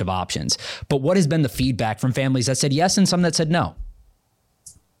 there's a bunch of options. But what has been the feedback from families that said yes and some that said no?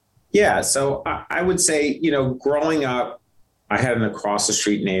 Yeah, so I would say, growing up, I had an across the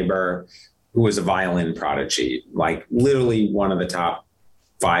street neighbor who was a violin prodigy, like literally one of the top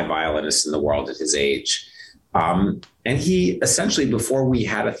 5 violinists in the world at his age. And he essentially, before we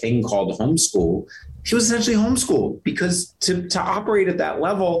had a thing called homeschool, he was essentially homeschooled because to operate at that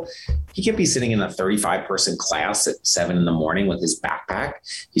level, he can't be sitting in a 35-person class at 7 in the morning with his backpack.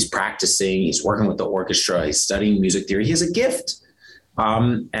 He's practicing, he's working with the orchestra, he's studying music theory. He has a gift.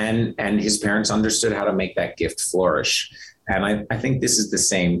 And his parents understood how to make that gift flourish. And I think this is the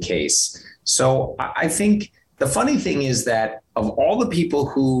same case. So I think the funny thing is that of all the people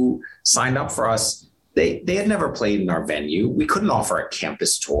who signed up for us, they had never played in our venue. We couldn't offer a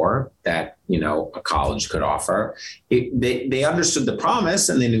campus tour that, a college could offer. They understood the promise,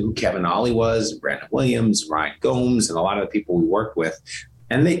 and they knew who Kevin Ollie was, Brandon Williams, Ryan Gomes, and a lot of the people we worked with.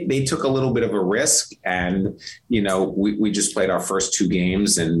 And they took a little bit of a risk, and we just played our first 2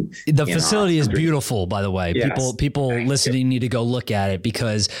 games. And the facility is beautiful, by the way. Yes. People listening need to go look at it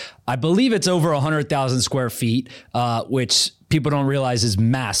because I believe it's over 100,000 square feet, which people don't realize is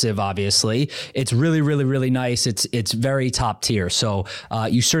massive. Obviously, it's really, really, really nice. It's very top tier. So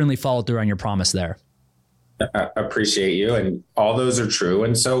you certainly followed through on your promise there. I appreciate you. And all those are true.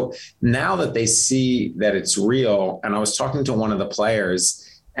 And so now that they see that it's real, and I was talking to one of the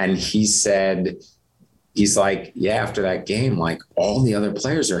players and he said, he's like, yeah, after that game, like all the other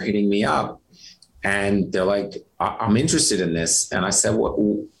players are hitting me up and they're like, I'm interested in this. And I said, what?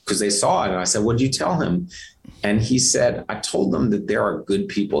 Because they saw it. And I said, what did you tell him? And he said, I told them that there are good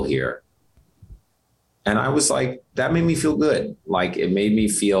people here. And I was like, that made me feel good. Like it made me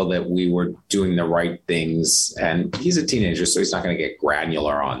feel that we were doing the right things. And he's a teenager, so he's not going to get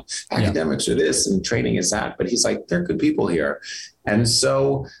granular on academics or this and training is that. But he's like, there are good people here. And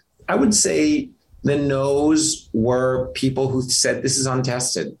so I would say the no's were people who said, this is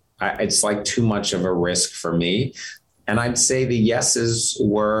untested. It's like too much of a risk for me. And I'd say the yeses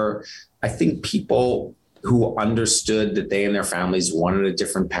were, I think, people who understood that they and their families wanted a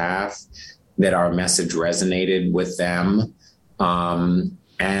different path, that our message resonated with them.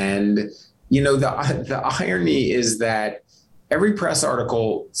 And, you know, the irony is that every press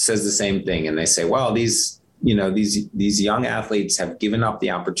article says the same thing. And they say, well, these young athletes have given up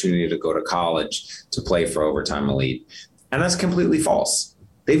the opportunity to go to college to play for Overtime Elite. And that's completely false.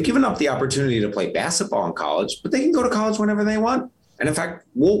 They've given up the opportunity to play basketball in college, but they can go to college whenever they want. And in fact,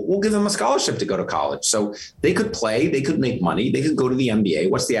 we'll give them a scholarship to go to college. So they could play, they could make money, they could go to the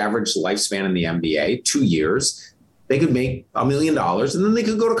NBA. What's the average lifespan in the NBA? 2 years. They could make $1 million and then they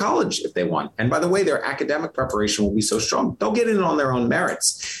could go to college if they want. And by the way, their academic preparation will be so strong. They'll get in on their own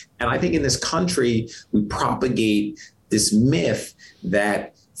merits. And I think in this country, we propagate this myth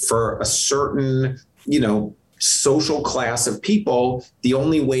that for a certain, social class of people, the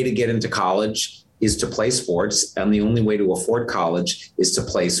only way to get into college is to play sports, and the only way to afford college is to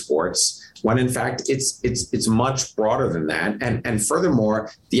play sports, when in fact it's much broader than that. And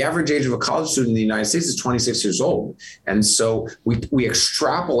furthermore, the average age of a college student in the United States is 26 years old. And so we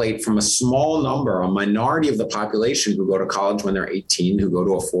extrapolate from a small number, a minority of the population who go to college when they're 18, who go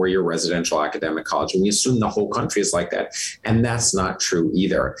to a 4-year residential academic college, and we assume the whole country is like that. And that's not true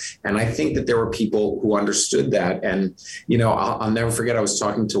either. And I think that there were people who understood that. And, I'll never forget, I was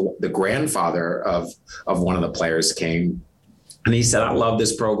talking to the grandfather of one of the players came, and he said, I love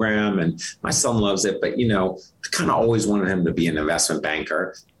this program and my son loves it, but, I kind of always wanted him to be an investment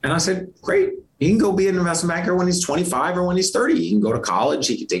banker. And I said, great. He can go be an investment banker when he's 25 or when he's 30. He can go to college.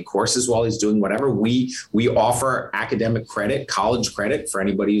 He can take courses while he's doing whatever. We offer academic credit, college credit for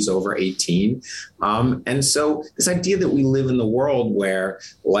anybody who's over 18. And so this idea that we live in the world where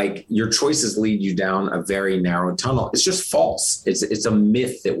your choices lead you down a very narrow tunnel is just false. It's a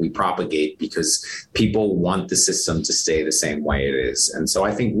myth that we propagate because people want the system to stay the same way it is. And so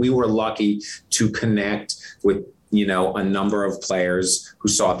I think we were lucky to connect with a number of players who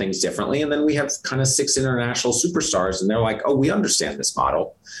saw things differently. And then we have kind of 6 international superstars, and they're like, oh, we understand this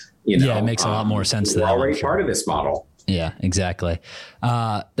model. It makes a lot more sense. We're already part of this model. Yeah, exactly.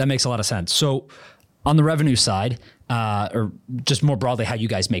 That makes a lot of sense. So on the revenue side, or just more broadly, how you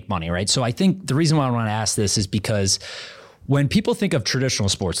guys make money, right? So I think the reason why I want to ask this is because when people think of traditional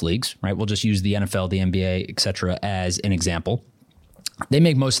sports leagues, right, we'll just use the NFL, the NBA, et cetera, as an example. They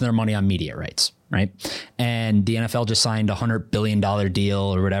make most of their money on media rights, right? And the NFL just signed a $100 billion deal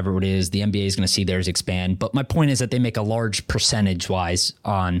or whatever it is. The NBA is going to see theirs expand. But my point is that they make a large percentage-wise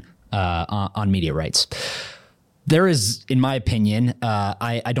on media rights. There is, in my opinion,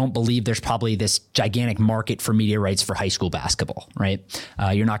 I don't believe there's probably this gigantic market for media rights for high school basketball, right?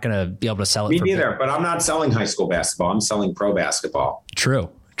 You're not going to be able to sell it. Me neither, but I'm not selling high school basketball. I'm selling pro basketball. True.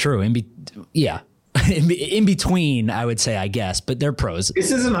 In between, I would say, I guess, but they're pros.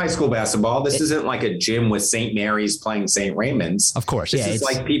 This isn't high school basketball. This isn't like a gym with St. Mary's playing St. Raymond's. Of course. This is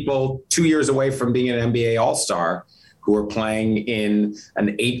like people 2 years away from being an NBA All-Star who are playing in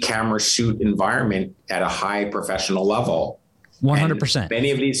an 8-camera shoot environment at a high professional level. 100%. And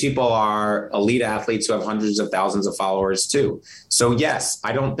many of these people are elite athletes who have hundreds of thousands of followers too. So yes,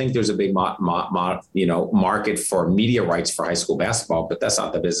 I don't think there's a big market for media rights for high school basketball, but that's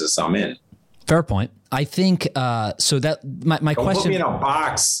not the business I'm in. Fair point. I think so. That my Don't question. Put me in a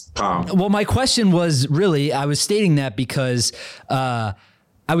box, Pomp. Well, my question was really, I was stating that because I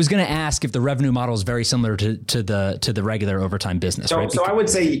was going to ask if the revenue model is very similar to the regular Overtime business. So, right? So I would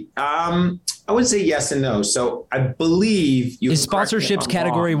say yes and no. So I believe you is sponsorships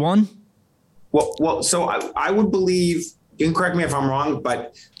category one. Well, so I would believe, you can correct me if I'm wrong,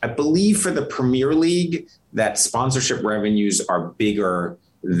 but I believe for the Premier League that sponsorship revenues are bigger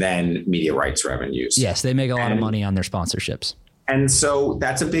than media rights revenues. Yes, they make a lot of money on their sponsorships. And so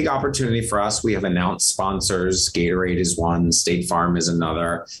that's a big opportunity for us. We have announced sponsors. Gatorade is one, State Farm is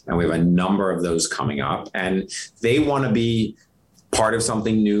another, and we have a number of those coming up. And they want to be part of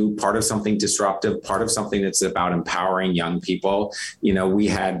something new, part of something disruptive, part of something that's about empowering young people. We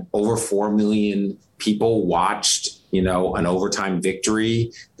had over 4 million people watched, an overtime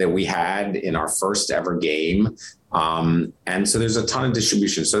victory that we had in our first ever game. And so there's a ton of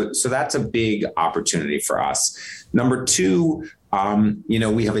distribution. So that's a big opportunity for us. Number two,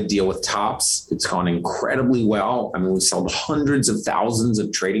 we have a deal with Topps. It's gone incredibly well. I mean, we sold hundreds of thousands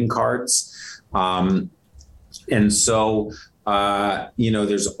of trading cards. And so,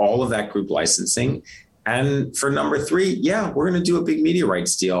 there's all of that group licensing. And for number three, we're going to do a big media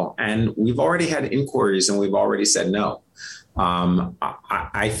rights deal. And we've already had inquiries and we've already said no.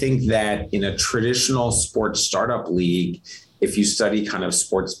 I think that in a traditional sports startup league, if you study kind of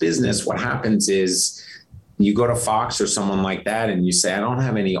sports business, what happens is, you go to Fox or someone like that and you say, I don't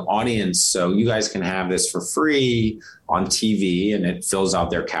have any audience, so you guys can have this for free on TV, and it fills out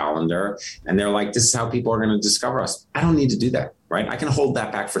their calendar. And they're like, this is how people are going to discover us. I don't need to do that, right? I can hold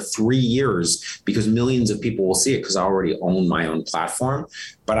that back for 3 years because millions of people will see it because I already own my own platform.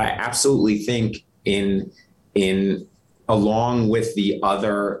 But I absolutely think in along with the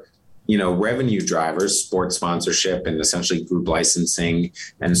other revenue drivers, sports sponsorship and essentially group licensing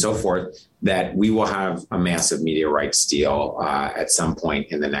and so forth, that we will have a massive media rights deal at some point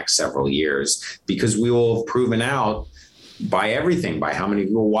in the next several years, because we will have proven out by everything, by how many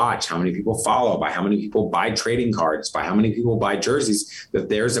people watch, how many people follow, by how many people buy trading cards, by how many people buy jerseys, that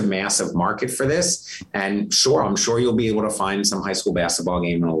there's a massive market for this. And sure, I'm sure you'll be able to find some high school basketball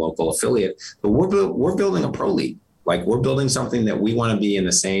game in a local affiliate, but we're building a pro league. Like, we're building something that we want to be in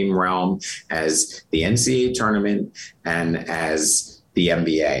the same realm as the NCAA tournament and as the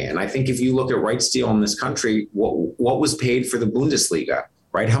NBA. And I think if you look at rights deal in this country, what was paid for the Bundesliga,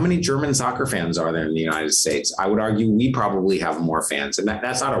 right? How many German soccer fans are there in the United States? I would argue we probably have more fans, and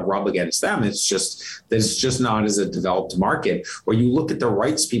that's not a rub against them. It's just not as a developed market. Where you look at the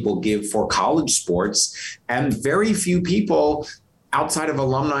rights people give for college sports, and very few people outside of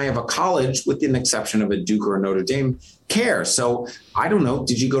alumni of a college, with the exception of a Duke or a Notre Dame, care. So I don't know.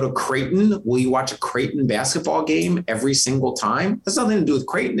 Did you go to Creighton? Will you watch a Creighton basketball game every single time? That's nothing to do with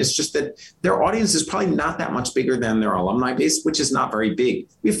Creighton. It's just that their audience is probably not that much bigger than their alumni base, which is not very big.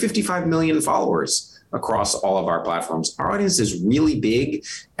 We have 55 million followers across all of our platforms. Our audience is really big,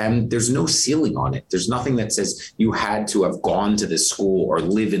 and there's no ceiling on it. There's nothing that says you had to have gone to this school or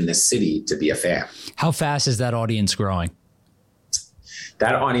live in this city to be a fan. How fast is that audience growing?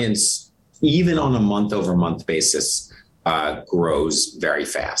 That audience, even on a month-over-month basis, grows very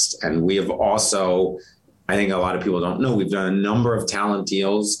fast. And we have also, I think a lot of people don't know, we've done a number of talent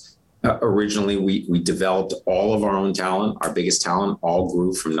deals. Originally, we developed all of our own talent. Our biggest talent all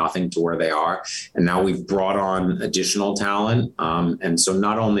grew from nothing to where they are. And now we've brought on additional talent. And so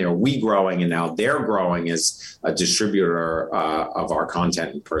not only are we growing, and now they're growing as a distributor of our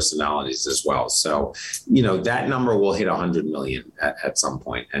content and personalities as well. So, that number will hit 100 million at some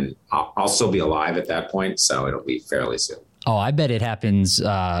point. And I'll still be alive at that point. So it'll be fairly soon. Oh, I bet it happens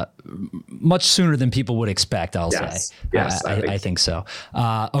much sooner than people would expect, I'll say. Yes, I think so.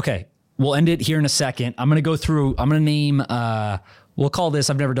 Okay, we'll end it here in a second. I'm going to name, we'll call this,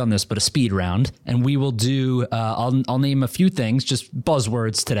 I've never done this, but a speed round. And we will do, I'll name a few things, just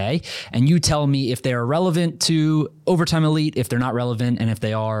buzzwords today. And you tell me if they're relevant to Overtime Elite, if they're not relevant, and if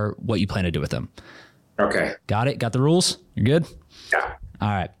they are, what you plan to do with them. Okay. Got it? Got the rules? You're good? Yeah. All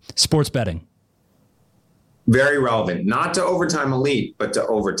right. Sports betting. Very relevant, not to Overtime Elite, but to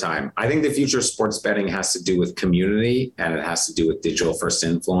Overtime. I think the future of sports betting has to do with community, and it has to do with digital first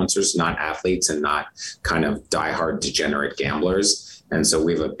influencers, not athletes and not kind of diehard degenerate gamblers. And so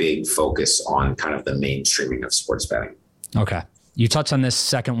we have a big focus on kind of the mainstreaming of sports betting. Okay. You touched on this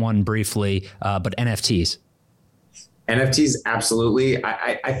second one briefly, but NFTs. NFTs, absolutely.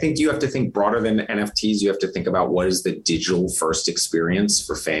 I think you have to think broader than NFTs. You have to think about what is the digital first experience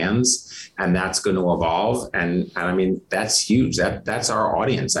for fans, and that's going to evolve. And I mean, that's huge. That's our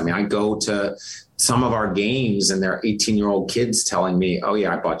audience. I mean, I go to some of our games and they're 18-year-old kids telling me, oh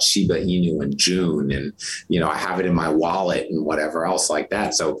yeah, I bought Shiba Inu in June, and I have it in my wallet and whatever else like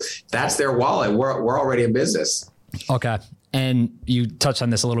that. So that's their wallet. We're already in business. Okay. And you touched on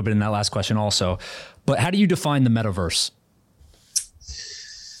this a little bit in that last question also, but how do you define the metaverse?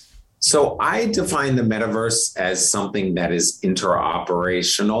 So I define the metaverse as something that is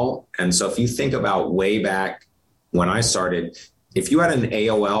interoperational. And so if you think about way back when I started, if you had an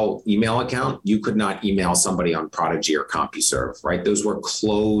AOL email account, you could not email somebody on Prodigy or CompuServe, right? Those were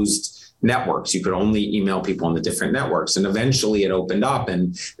closed networks. You could only email people on the different networks. And eventually it opened up,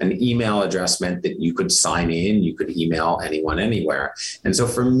 and an email address meant that you could sign in, you could email anyone anywhere. And so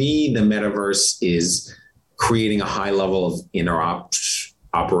for me, the metaverse is creating a high level of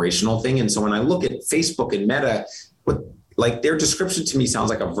operational thing. And so when I look at Facebook and Meta, their description to me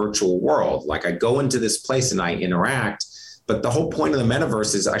sounds like a virtual world. Like, I go into this place and I interact. But the whole point of the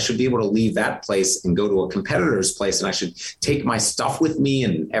metaverse is I should be able to leave that place and go to a competitor's place, and I should take my stuff with me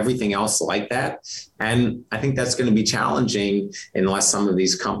and everything else like that. And I think that's going to be challenging unless some of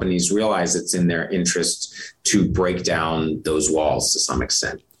these companies realize it's in their interest to break down those walls to some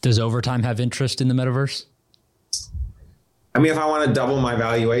extent. Does Overtime have interest in the metaverse? I mean, if I want to double my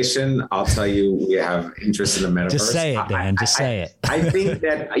valuation, I'll tell you we have interest in the metaverse. Just say it, Dan. Just say it. I think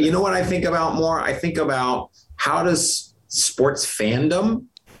that, what I think about more? I think about how does sports fandom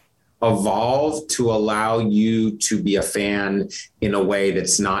evolve to allow you to be a fan in a way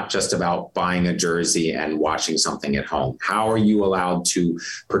that's not just about buying a jersey and watching something at home? How are you allowed to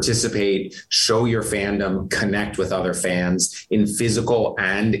participate, show your fandom, connect with other fans in physical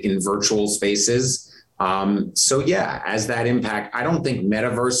and in virtual spaces? So yeah, as that impact, I don't think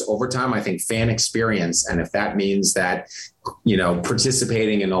metaverse over time, I think fan experience. And if that means that,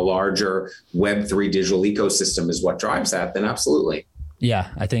 participating in a larger Web3 digital ecosystem is what drives that, then absolutely. Yeah,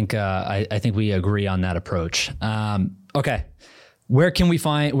 I think we agree on that approach. Okay. Where can we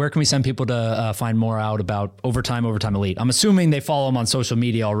send people to find more out about Overtime Elite? I'm assuming they follow them on social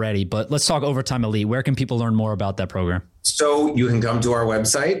media already, but let's talk Overtime Elite. Where can people learn more about that program? So you can come to our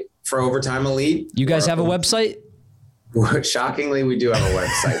website for Overtime Elite. You guys have a website? Shockingly, we do have a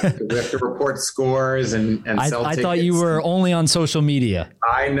website. We have to report scores and sell tickets. I thought you were only on social media.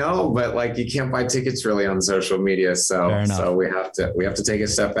 I know, but you can't buy tickets really on social media. So we have to take a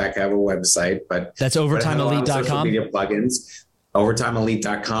step back, have a website, but that's overtimeelite.com. Social media plugins.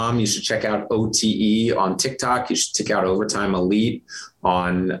 Overtimeelite.com. You should check out OTE on TikTok. You should check out Overtime Elite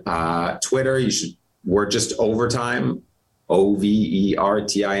on Twitter. We're just Overtime,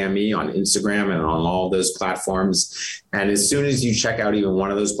 OVERTIME on Instagram and on all those platforms. And as soon as you check out even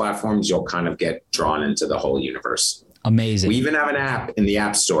one of those platforms, you'll kind of get drawn into the whole universe. Amazing. We even have an app in the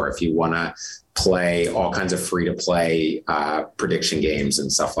App Store if you want to play all kinds of free to play prediction games and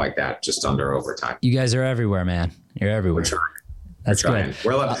stuff like that, just under Overtime. You guys are everywhere, man. You're everywhere. That's good.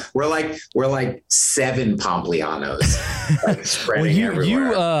 We're like 7 Pomplianos, spreading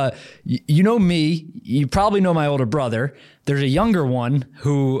everywhere. You know me. You probably know my older brother. There's a younger one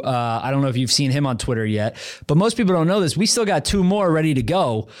who I don't know if you've seen him on Twitter yet, but most people don't know this. We still got 2 more ready to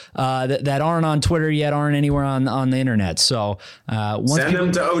go that aren't on Twitter yet, aren't anywhere on the internet. So send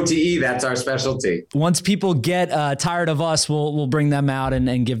them to OTE. That's our specialty. Once people get tired of us, we'll bring them out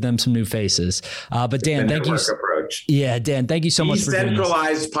and give them some new faces. But Dan, thank you. Yeah, Dan, thank you so much for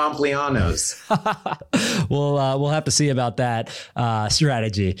decentralized Pomplianos. We'll have to see about that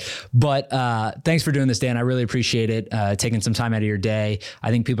strategy. But thanks for doing this, Dan. I really appreciate it. Taking some time out of your day.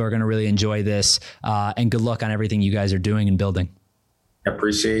 I think people are going to really enjoy this. And good luck on everything you guys are doing and building. I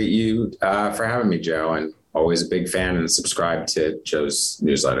appreciate you for having me, Joe. And always a big fan, and subscribe to Joe's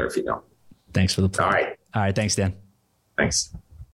newsletter if you don't. Thanks for the plug. All right. Thanks, Dan. Thanks.